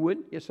 no, you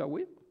wouldn't. Yes, I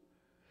will.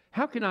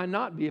 How can I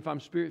not be if I'm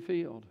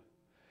Spirit-filled?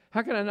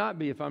 How can I not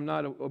be if I'm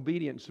not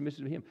obedient and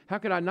submissive to Him? How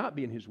can I not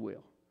be in His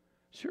will?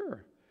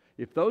 Sure.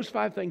 If those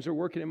 5 things are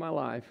working in my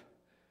life,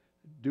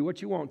 do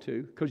what you want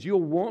to, because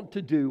you'll want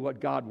to do what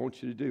God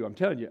wants you to do. I'm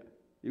telling you,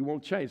 it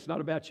won't change. It's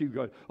not about you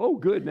going, oh,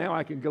 good, now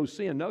I can go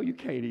sin. No, you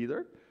can't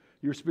either.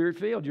 You're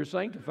Spirit-filled. You're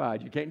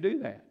sanctified. You can't do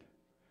that.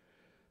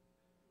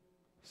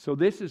 So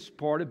this is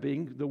part of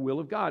being the will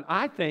of God.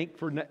 I think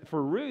for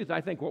Ruth, I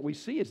think what we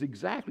see is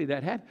exactly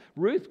that.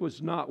 Ruth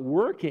was not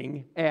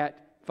working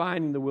at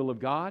finding the will of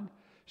God.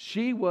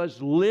 She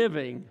was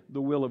living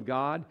the will of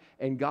God,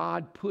 and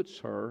God puts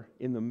her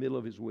in the middle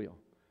of His will.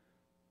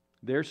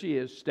 There she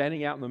is,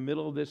 standing out in the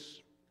middle of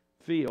this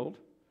field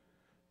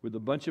with a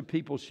bunch of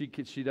people she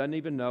doesn't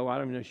even know. I'm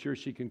not even sure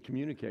she can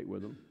communicate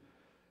with them.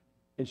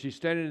 And she's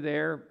standing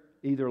there,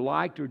 either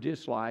liked or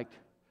disliked,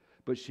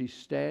 but she's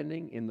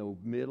standing in the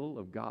middle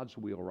of God's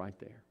will right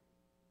there.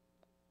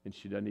 And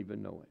she doesn't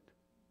even know it.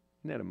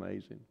 Isn't that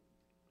amazing?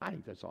 I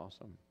think that's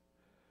awesome.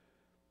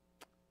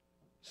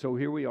 So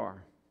here we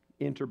are.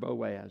 Enter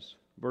Boaz,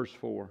 verse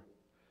 4.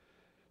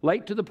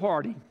 Late to the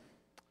party,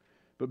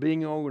 but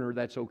being an owner,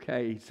 that's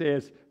okay. He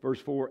says, verse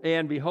 4,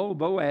 and behold,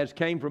 Boaz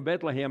came from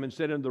Bethlehem and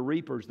said unto the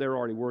reapers, they're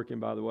already working,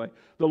 by the way,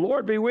 the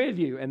Lord be with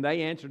you. And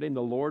they answered him,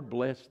 the Lord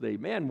bless thee.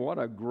 Man, what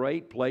a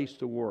great place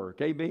to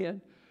work.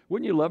 Amen?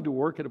 Wouldn't you love to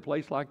work at a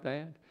place like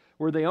that?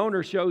 Where the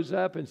owner shows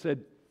up and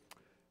said,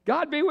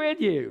 God be with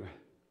you.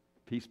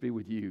 Peace be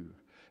with you.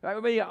 That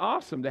would be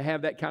awesome to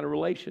have that kind of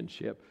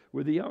relationship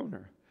with the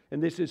owner.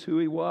 And this is who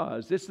he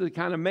was. This is the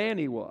kind of man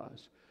he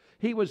was.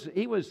 He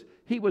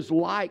was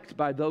liked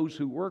by those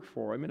who worked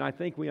for him, and I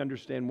think we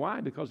understand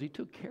why, because he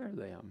took care of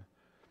them.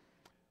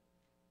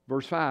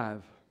 Verse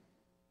 5.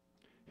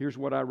 Here's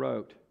what I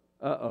wrote.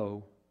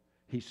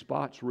 He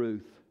spots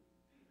Ruth.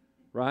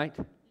 Right?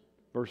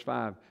 Verse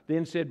 5.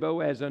 Then said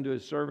Boaz unto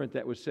his servant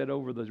that was set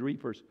over the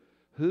reapers,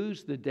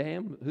 whose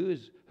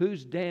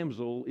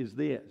damsel is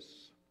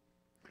this?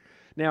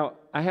 Now,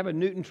 I have a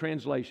Newton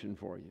translation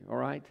for you, all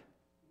right?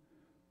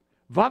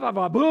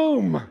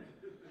 Va-va-va-boom!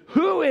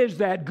 Who is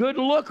that good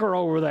looker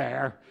over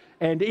there?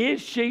 And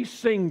is she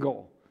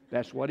single?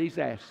 That's what he's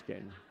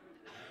asking.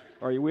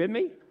 Are you with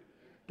me?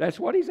 That's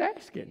what he's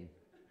asking.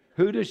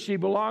 Who does she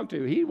belong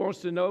to? He wants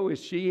to know if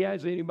she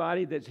has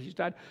anybody that she's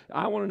tied.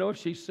 I want to know if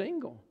she's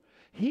single.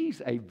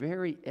 He's a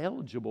very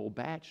eligible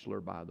bachelor,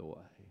 by the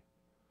way.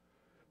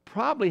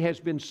 Probably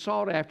has been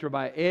sought after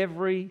by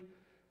every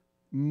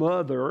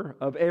mother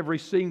of every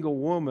single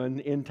woman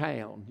in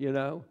town, you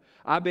know.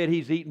 I bet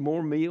he's eaten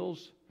more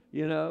meals,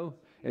 you know,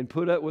 and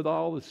put up with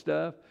all the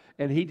stuff,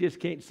 and he just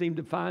can't seem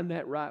to find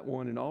that right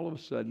one, and all of a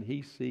sudden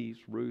he sees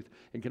Ruth.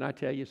 And can I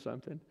tell you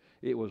something?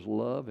 It was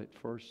love at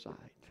first sight.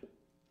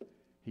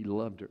 He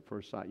loved her at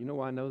first sight. You know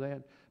why I know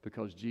that?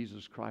 Because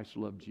Jesus Christ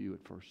loved you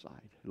at first sight.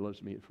 He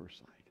loves me at first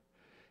sight.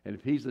 And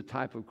if he's the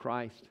type of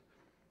Christ,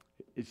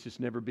 it's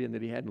just never been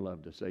that he hadn't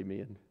loved us.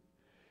 Amen.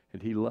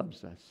 And he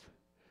loves us.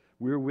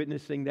 We're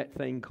witnessing that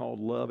thing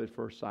called love at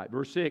first sight.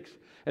 Verse 6,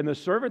 and the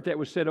servant that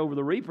was set over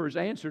the reapers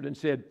answered and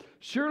said,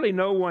 surely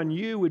no one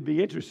you would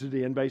be interested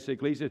in,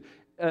 basically. He said,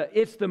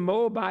 it's the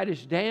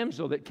Moabitish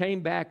damsel that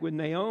came back with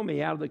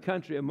Naomi out of the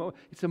country of Moab.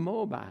 It's a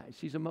Moabite.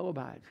 She's a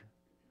Moabite.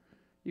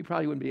 You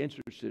probably wouldn't be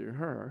interested in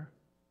her.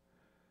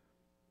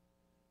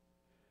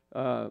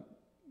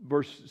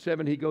 Verse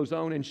 7, he goes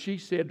on, and she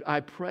said,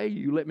 I pray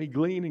you, let me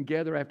glean and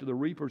gather after the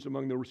reapers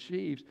among the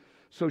sheaves.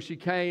 So she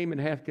came and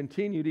hath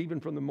continued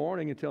even from the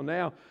morning until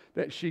now,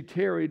 that she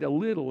tarried a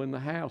little in the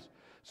house.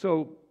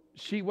 So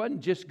she wasn't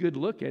just good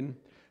looking,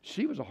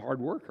 she was a hard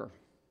worker.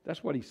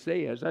 That's what he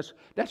says.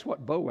 That's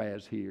what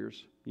Boaz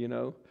hears, you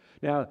know.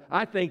 Now,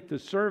 I think the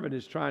servant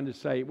is trying to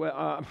say,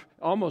 well,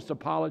 almost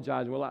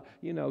apologizing. Well,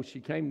 she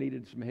came,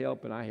 needed some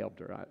help, and I helped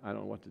her. I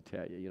don't know what to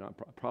tell you. You know,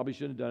 I probably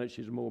should have done it.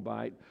 She's a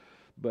Moabite.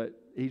 But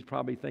he's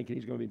probably thinking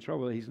he's going to be in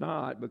trouble. He's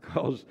not,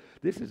 because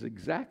this is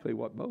exactly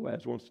what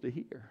Boaz wants to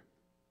hear.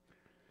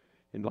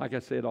 And like I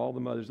said, all the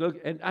mothers. Look,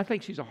 and I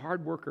think she's a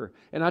hard worker.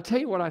 And I'll tell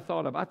you what I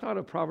thought of. I thought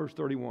of Proverbs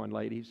 31,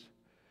 ladies.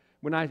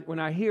 When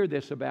I hear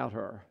this about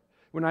her,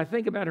 when I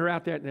think about her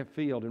out there in that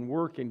field and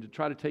working to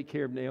try to take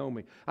care of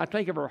Naomi, I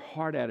think of her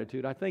heart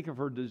attitude. I think of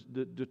her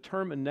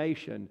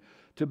determination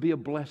to be a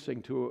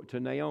blessing to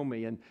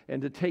Naomi and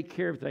to take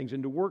care of things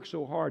and to work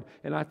so hard.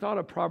 And I thought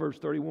of Proverbs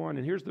 31,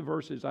 and here's the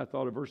verses I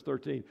thought of. Verse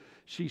 13,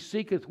 she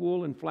seeketh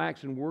wool and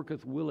flax and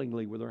worketh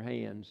willingly with her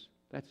hands.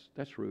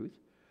 That's Ruth.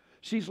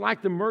 She's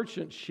like the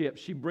merchant ship.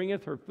 She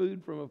bringeth her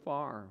food from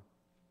afar.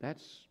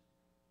 That's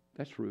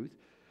Ruth.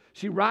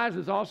 She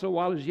riseth also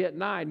while it is yet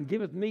night, and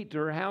giveth meat to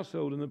her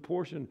household and the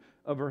portion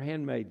of her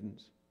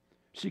handmaidens.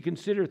 She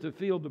considereth the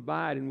field to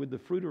bide, and with the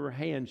fruit of her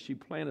hands she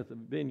planteth a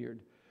vineyard.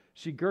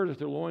 She girdeth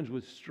her loins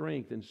with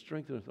strength, and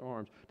strengtheneth her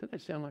arms. Doesn't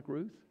that sound like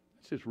Ruth?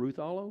 It says Ruth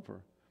all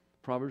over.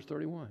 Proverbs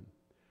 31.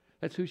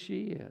 That's who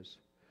she is.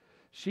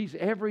 She's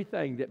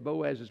everything that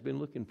Boaz has been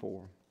looking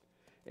for.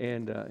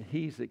 And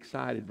he's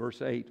excited.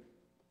 Verse 8.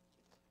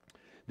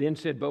 Then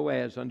said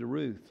Boaz unto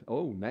Ruth,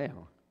 oh,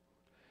 now.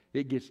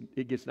 It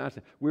gets nice.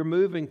 We're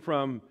moving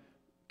from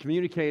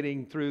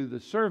communicating through the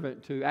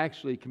servant to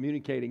actually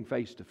communicating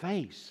face to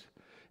face.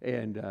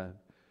 And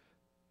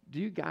do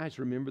you guys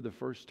remember the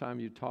first time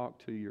you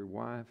talked to your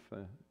wife,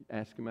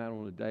 ask him out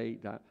on a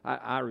date?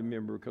 I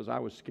remember, because I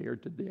was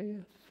scared to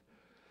death.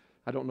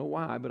 I don't know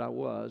why, but I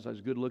was. I was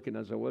good looking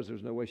as I was.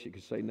 There's no way she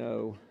could say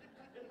no.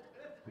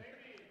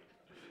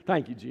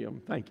 Thank you,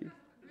 Jim. Thank you.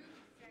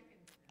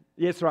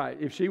 Yes, right.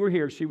 If she were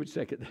here, she would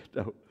second that,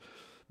 though.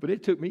 But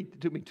it took me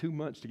 2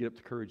 months to get up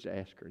the courage to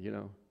ask her, you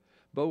know.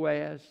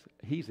 Boaz,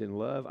 he's in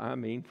love,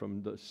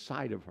 from the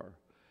sight of her.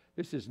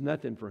 This is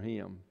nothing for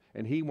him.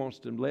 And he wants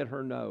to let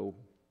her know,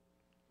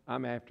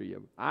 I'm after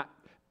you.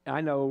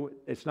 I know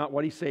it's not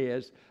what he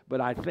says,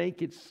 but I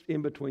think it's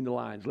in between the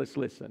lines. Let's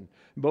listen.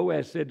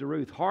 Boaz said to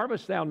Ruth,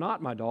 harvest thou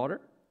not, my daughter?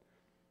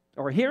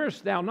 Or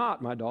hearest thou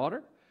not, my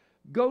daughter?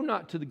 Go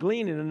not to the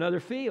glean in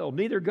another field,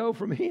 neither go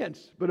from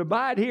hence, but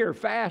abide here,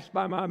 fast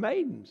by my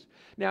maidens.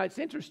 Now, it's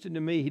interesting to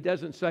me, he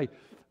doesn't say,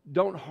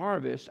 don't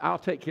harvest, I'll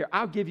take care,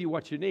 I'll give you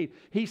what you need.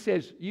 He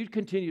says, you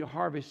continue to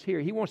harvest here.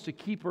 He wants to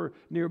keep her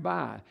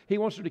nearby. He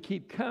wants her to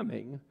keep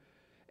coming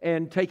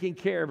and taking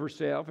care of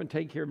herself and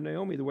taking care of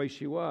Naomi the way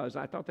she was.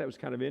 I thought that was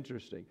kind of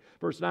interesting.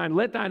 Verse 9,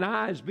 let thine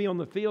eyes be on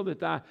the field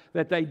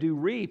that they do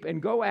reap,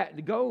 and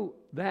go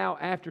thou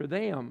after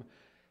them.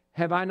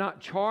 Have I not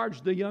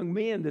charged the young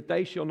men that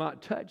they shall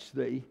not touch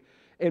thee?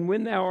 And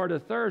when thou art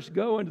athirst,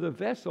 go into the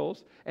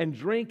vessels and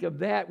drink of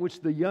that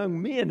which the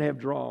young men have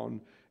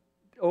drawn.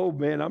 Oh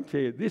man, I'm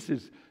telling you, this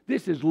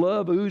is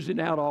love oozing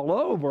out all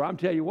over. I'm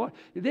telling you what,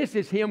 this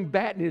is him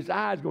batting his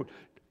eyes going,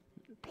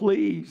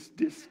 please,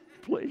 just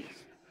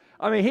please.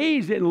 I mean,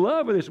 he's in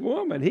love with this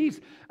woman.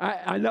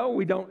 I know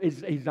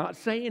he's not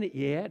saying it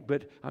yet,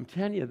 but I'm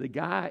telling you, the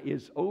guy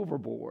is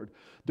overboard.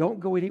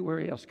 Don't go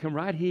anywhere else. Come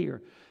right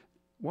here.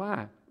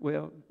 Why?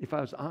 Well, if I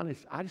was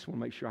honest, I just want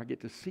to make sure I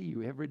get to see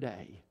you every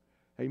day.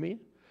 Amen?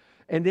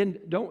 And then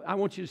I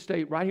want you to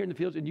stay right here in the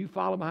fields, and you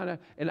follow behind her.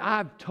 And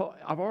I've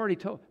already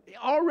told,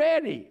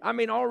 already.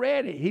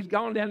 He's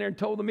gone down there and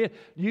told the men,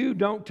 you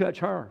don't touch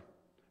her.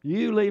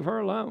 You leave her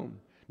alone.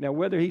 Now,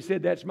 whether he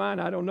said that's mine,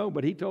 I don't know,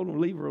 but he told them to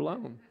leave her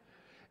alone.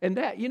 And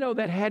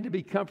that had to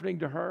be comforting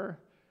to her,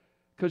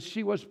 because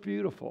she was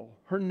beautiful.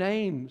 Her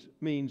name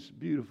means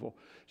beautiful.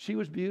 She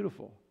was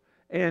beautiful.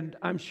 And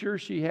I'm sure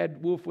she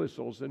had wolf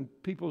whistles and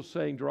people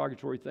saying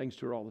derogatory things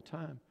to her all the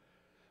time.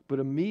 But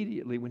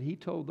immediately when he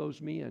told those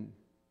men,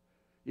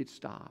 it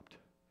stopped.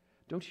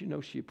 Don't you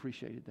know she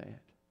appreciated that?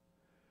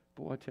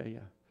 Boy, I tell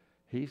you,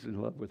 he's in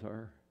love with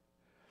her.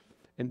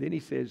 And then he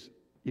says,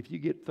 if you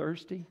get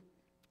thirsty,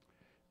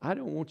 I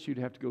don't want you to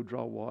have to go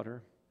draw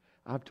water.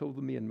 I've told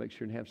the men, make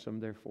sure and have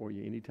some there for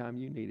you. Anytime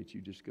you need it,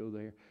 you just go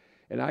there.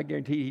 And I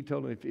guarantee you, he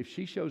told them, if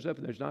she shows up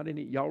and there's not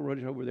any, y'all run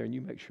it over there and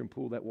you make sure and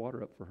pull that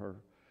water up for her.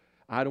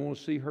 I don't want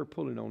to see her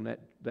pulling on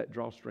that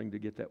drawstring to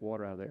get that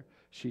water out of there.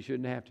 She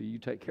shouldn't have to. You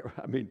take care of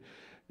her. I mean,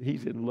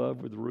 he's in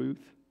love with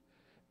Ruth,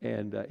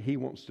 and he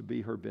wants to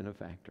be her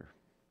benefactor.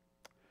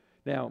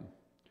 Now,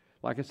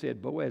 Like I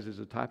said, Boaz is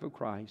a type of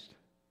Christ,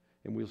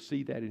 and we'll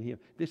see that in him.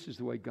 This is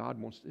the way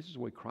this is the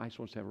way Christ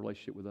wants to have a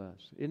relationship with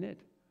us, isn't it?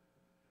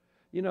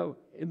 You know,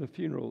 in the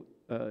funeral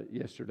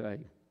yesterday,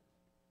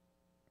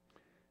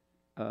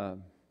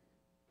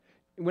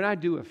 when I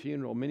do a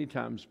funeral, many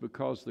times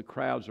because the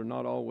crowds are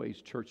not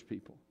always church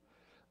people,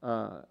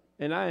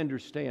 and I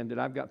understand that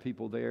I've got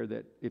people there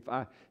that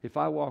if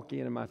I walk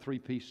in my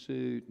three-piece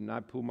suit and I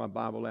pull my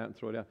Bible out and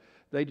throw it out,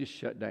 they just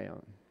shut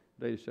down.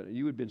 They just shut down.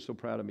 You would have been so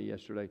proud of me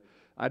yesterday.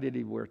 I didn't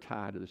even wear a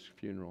tie to this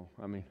funeral.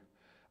 I mean,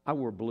 I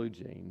wore blue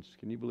jeans.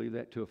 Can you believe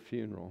that, to a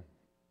funeral?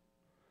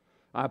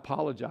 I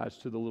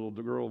apologized to the little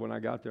girl when I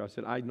got there. I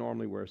said, I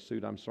normally wear a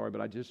suit. I'm sorry,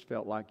 but I just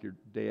felt like your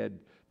dad,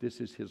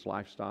 this is his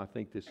lifestyle. I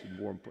think this is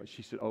more important.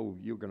 She said, oh,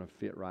 you're going to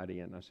fit right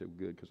in. I said,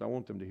 good, because I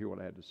want them to hear what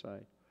I had to say.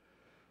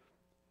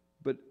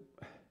 But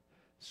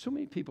so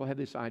many people have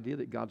this idea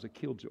that God's a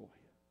killjoy.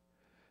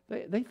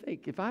 They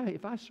think if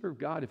I serve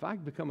God, if I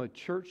become a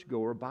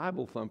churchgoer,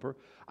 Bible thumper,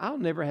 I'll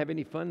never have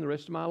any fun the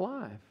rest of my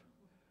life.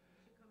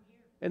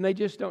 And they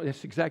just don't.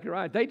 That's exactly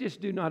right. They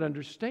just do not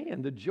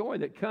understand the joy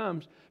that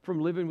comes from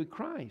living with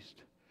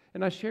Christ.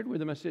 And I shared with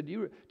them, I said,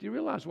 do you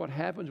realize what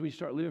happens when you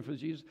start living for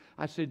Jesus?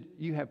 I said,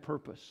 you have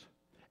purpose,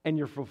 and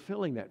you're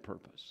fulfilling that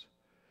purpose.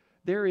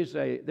 There's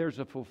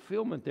a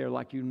fulfillment there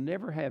like you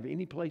never have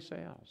any place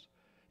else.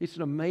 It's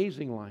an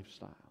amazing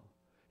lifestyle.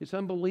 It's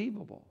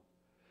unbelievable.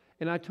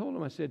 And I told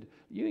him, I said,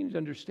 you need to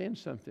understand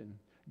something.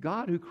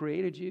 God who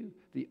created you,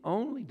 the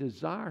only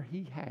desire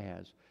He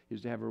has is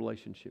to have a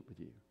relationship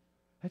with you.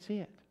 That's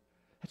it.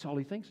 That's all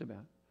He thinks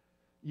about.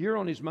 You're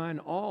on His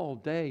mind all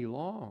day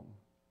long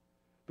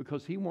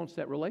because He wants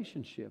that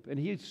relationship, and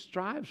He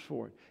strives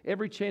for it.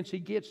 Every chance He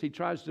gets, He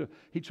tries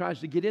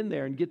to get in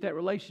there and get that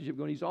relationship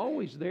going. He's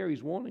always there.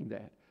 He's wanting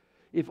that.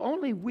 If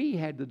only we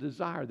had the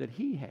desire that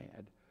He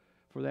had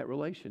for that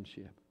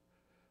relationship,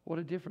 what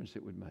a difference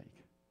it would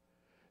make.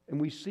 And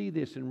we see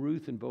this in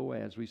Ruth and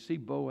Boaz. We see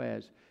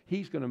Boaz,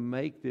 he's going to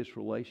make this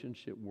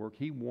relationship work.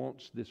 He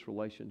wants this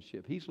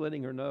relationship. He's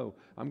letting her know,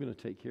 I'm going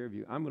to take care of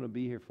you. I'm going to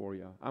be here for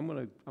you. I'm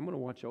going to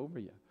watch over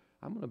you.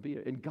 I'm going to be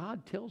here. And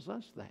God tells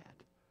us that.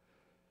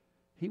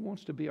 He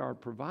wants to be our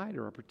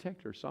provider, our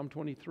protector. Psalm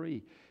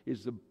 23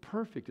 is the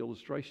perfect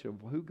illustration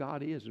of who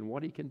God is and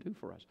what He can do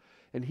for us.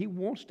 And He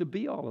wants to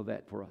be all of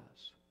that for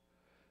us.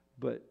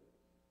 But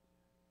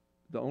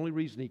the only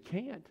reason He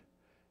can't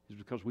is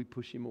because we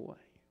push Him away.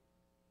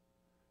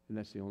 And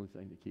that's the only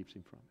thing that keeps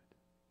Him from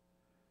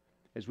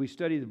it. As we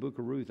study the book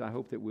of Ruth, I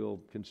hope that we'll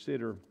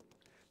consider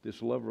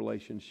this love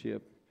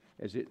relationship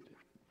as it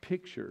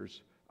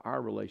pictures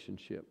our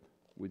relationship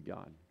with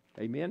God.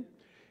 Amen?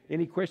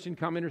 Any question,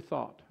 comment, or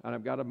thought? And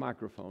I've got a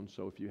microphone,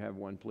 so if you have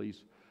one,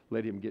 please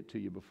let him get to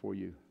you before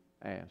you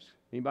ask.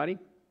 Anybody?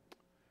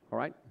 All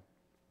right.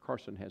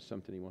 Carson has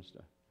something he wants to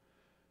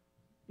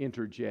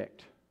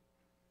interject.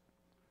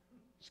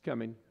 It's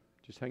coming.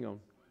 Just hang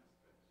on.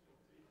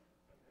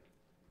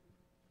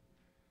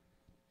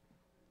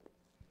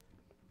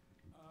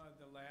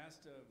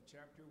 Of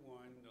chapter 1,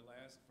 the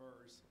last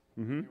verse,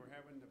 Mm-hmm. they were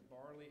having the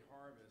barley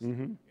harvest.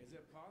 Mm-hmm. Is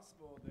it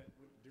possible that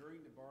during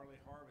the barley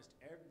harvest,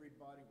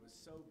 everybody was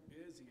so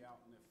busy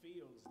out in the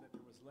fields that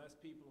there was less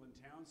people in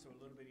town, so a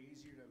little bit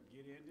easier to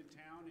get into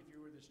town if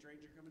you were the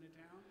stranger coming to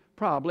town?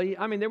 Probably.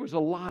 I mean, there was a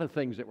lot of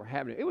things that were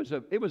happening. It was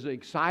an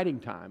exciting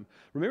time.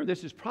 Remember,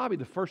 this is probably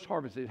the first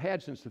harvest it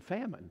had since the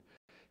famine,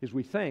 as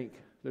we think.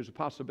 There's a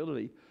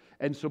possibility.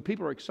 And so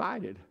people are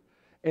excited.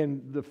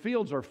 And the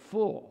fields are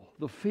full.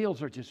 The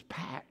fields are just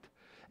packed.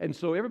 And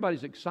so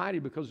everybody's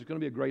excited because it's going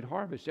to be a great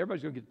harvest.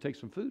 Everybody's going to get to take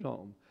some food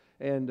home.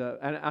 And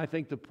I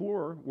think the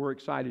poor were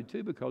excited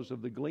too because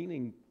of the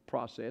gleaning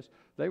process.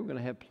 They were going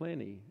to have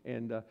plenty,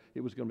 and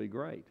it was going to be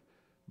great.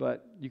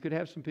 But you could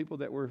have some people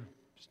that were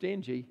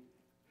stingy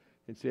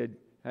and said,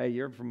 hey,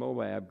 you're from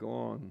Moab, go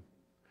on.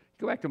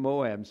 Go back to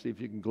Moab and see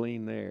if you can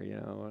glean there, you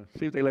know.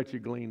 See if they let you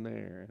glean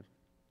there.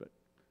 But,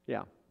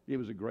 yeah, it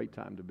was a great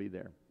time to be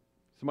there.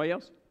 Somebody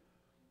else?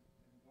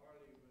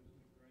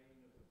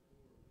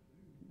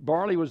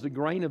 Barley was the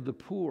grain of the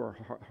poor,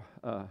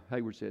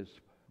 Hayward says.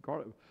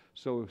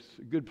 So it's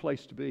a good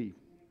place to be.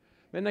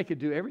 Man, they could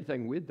do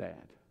everything with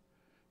that.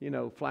 You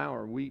know,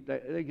 flour, wheat.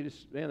 They could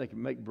just, man, they could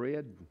make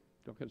bread,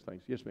 all kinds of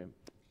things. Yes, ma'am.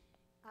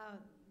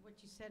 What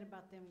you said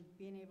about them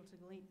being able to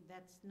glean,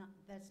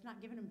 that's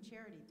not giving them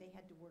charity. They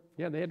had to work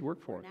for it. Yeah, they had to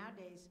work for it.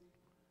 Nowadays,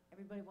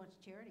 everybody wants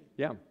charity.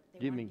 Yeah,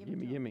 They give wanna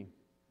me.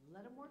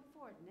 Let them work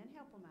for it and then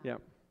help them out. Yeah,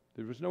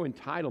 there was no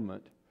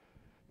entitlement.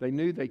 They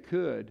knew they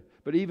could.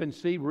 But even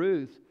see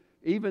Ruth,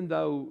 even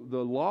though the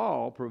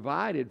law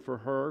provided for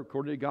her,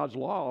 according to God's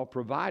law,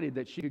 provided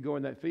that she could go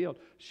in that field,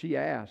 she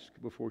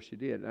asked before she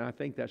did. And I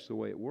think that's the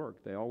way it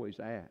worked. They always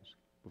ask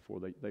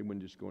before they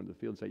wouldn't just go into the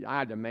field and say,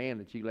 I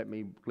demand that you let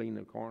me clean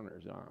the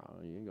corners. No,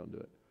 you ain't going to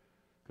do it.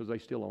 Because they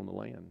still own the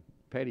land.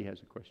 Patty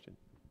has a question.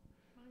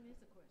 Mine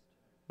is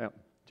a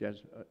question. Yeah,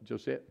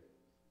 Josette?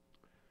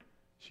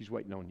 She's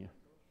waiting on you.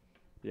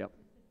 Yep.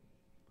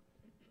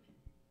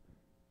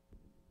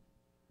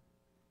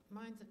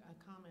 Mine's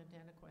a comment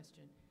and a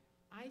question.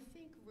 I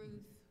think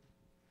Ruth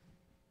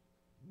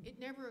It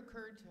never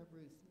occurred to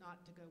Ruth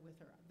not to go with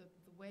her. The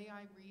way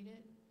I read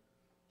it,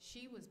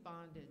 she was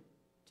bonded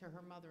to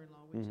her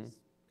mother-in-law, which Mhm. is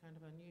kind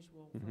of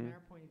unusual Mhm. from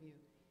our point of view.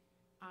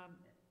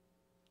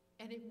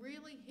 And it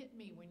really hit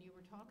me when you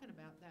were talking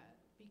about that,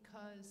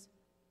 because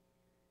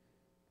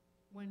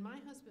when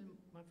my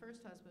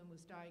first husband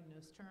was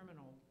diagnosed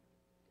terminal,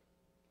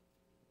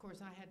 of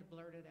course, I had to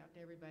blurt it out to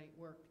everybody at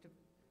work to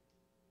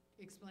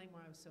explain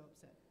why I was so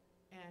upset.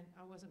 And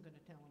I wasn't going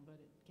to tell him, but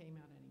it came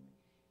out anyway.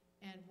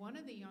 And one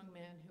of the young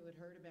men who had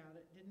heard about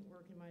it, didn't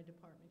work in my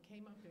department,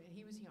 came up to me, and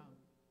he was young.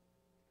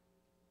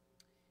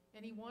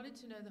 And he wanted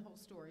to know the whole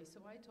story,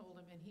 so I told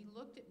him, and he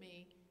looked at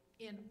me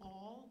in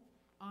all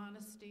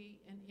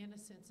honesty and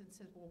innocence and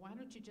said, well, why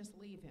don't you just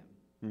leave him?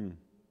 Mm.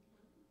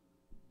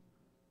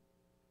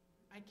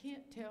 I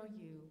can't tell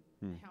you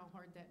how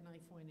hard that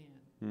knife went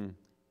in. Mm.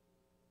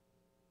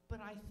 But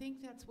I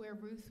think that's where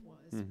Ruth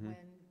was Mhm.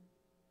 when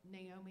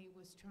Naomi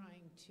was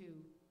trying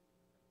to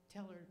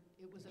tell her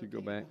it was To okay go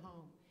to back. go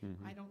home.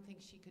 Mhm. I don't think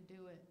she could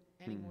do it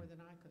any Mhm. more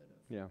than I could have.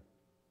 Yeah,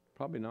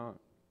 probably not.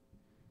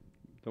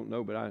 Don't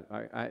know, but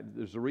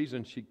there's a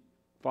reason she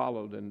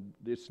followed, and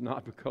it's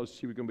not because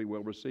she was going to be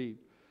well received.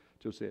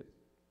 Just it.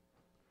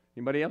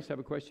 Anybody else have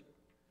a question?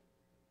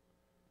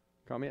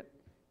 Comment?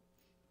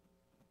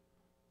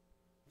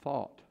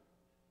 Thought.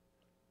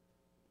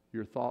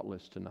 You're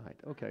thoughtless tonight.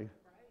 Okay.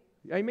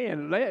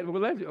 Amen.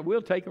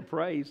 We'll take a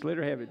praise. Let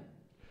her have it.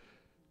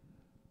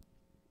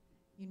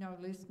 You know,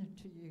 listening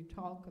to you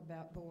talk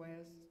about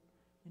Boaz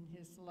and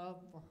his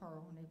love for her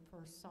when he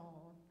first saw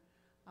her,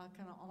 I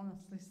can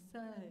honestly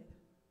say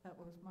that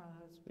was my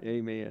husband.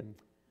 Amen.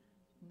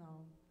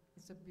 No,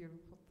 it's a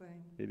beautiful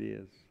thing. It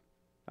is.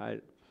 I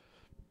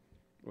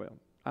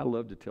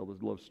love to tell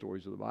the love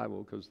stories of the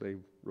Bible because they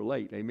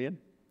relate. Amen?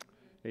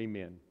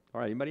 Amen.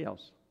 All right, anybody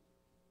else?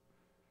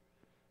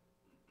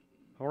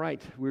 All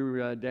right,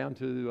 we're down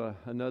to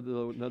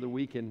another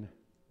week, and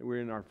we're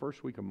in our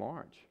first week of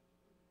March,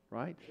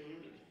 right?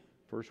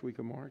 First week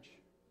of March?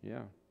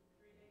 Yeah.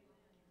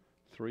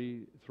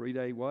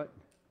 3-day what?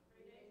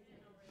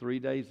 3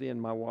 days in.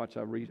 My watch,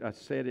 I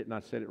said it, and I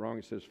said it wrong.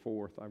 It says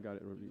 4th. I've got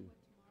it reviewed.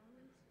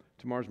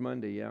 Tomorrow's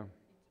Monday, yeah.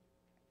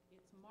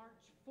 It's March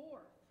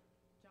 4th,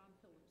 John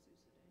Philip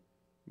Sousa Day.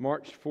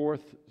 March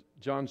 4th,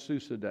 John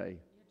Sousa Day.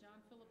 Yeah, John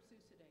Philip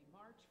Sousa Day,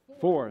 March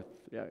 4th. 4th.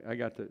 Yeah, I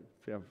got the...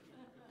 Yeah.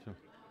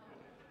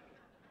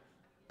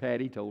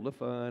 Patty told a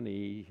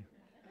funny.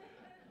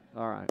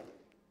 All right.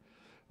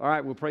 All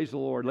right, well, praise the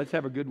Lord. Let's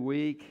have a good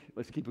week.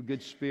 Let's keep a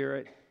good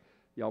spirit.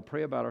 Y'all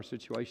pray about our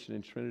situation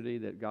in Trinity,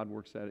 that God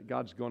works that.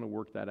 God's going to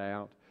work that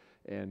out.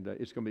 And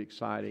it's going to be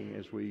exciting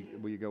as we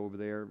go over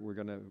there. We're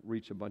going to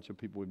reach a bunch of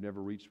people we've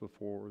never reached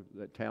before.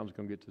 That town's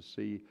going to get to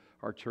see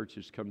our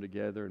churches come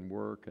together and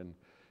work. And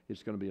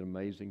it's going to be an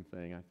amazing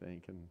thing, I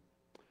think. And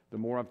the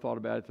more I've thought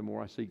about it, the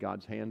more I see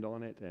God's hand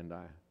on it. And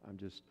I'm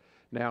just...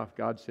 Now, if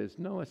God says,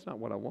 no, that's not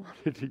what I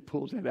wanted, He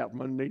pulls it out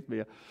from underneath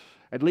me.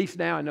 At least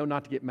now I know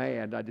not to get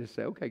mad. I just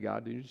say, okay,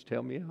 God, you just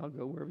tell me. I'll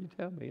go wherever you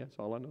tell me. That's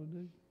all I know to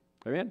do.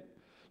 Amen?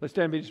 Let's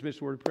stand and be dismissed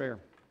with a word of prayer.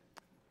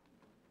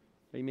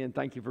 Amen.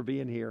 Thank you for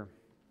being here.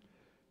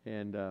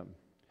 And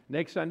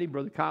next Sunday,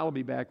 Brother Kyle will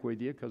be back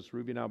with you because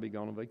Ruby and I will be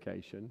gone on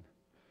vacation.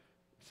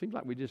 Seems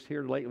like we just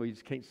here lately, we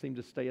just can't seem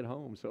to stay at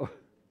home. So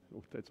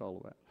what that's all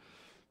about.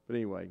 But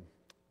anyway,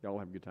 y'all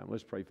have a good time.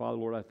 Let's pray. Father,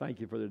 Lord, I thank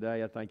you for the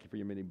day. I thank you for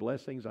your many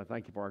blessings. I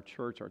thank you for our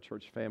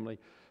church family.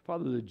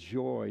 Father, the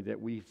joy that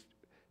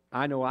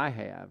I know I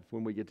have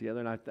when we get together.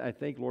 And I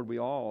think, Lord, we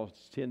all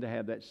tend to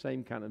have that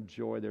same kind of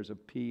joy. There's a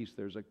peace.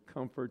 There's a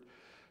comfort.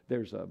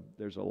 There's a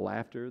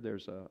laughter.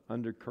 There's a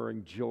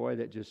undercurrent joy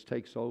that just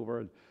takes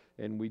over.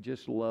 And we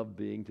just love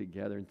being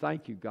together. And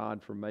thank you,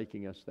 God, for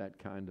making us that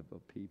kind of a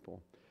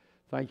people.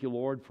 Thank you,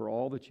 Lord, for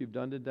all that you've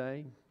done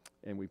today.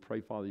 And we pray,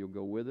 Father, you'll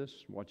go with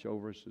us, watch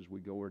over us as we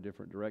go our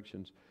different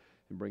directions,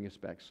 and bring us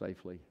back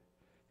safely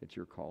at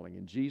your calling.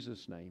 In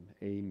Jesus' name,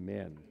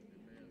 amen.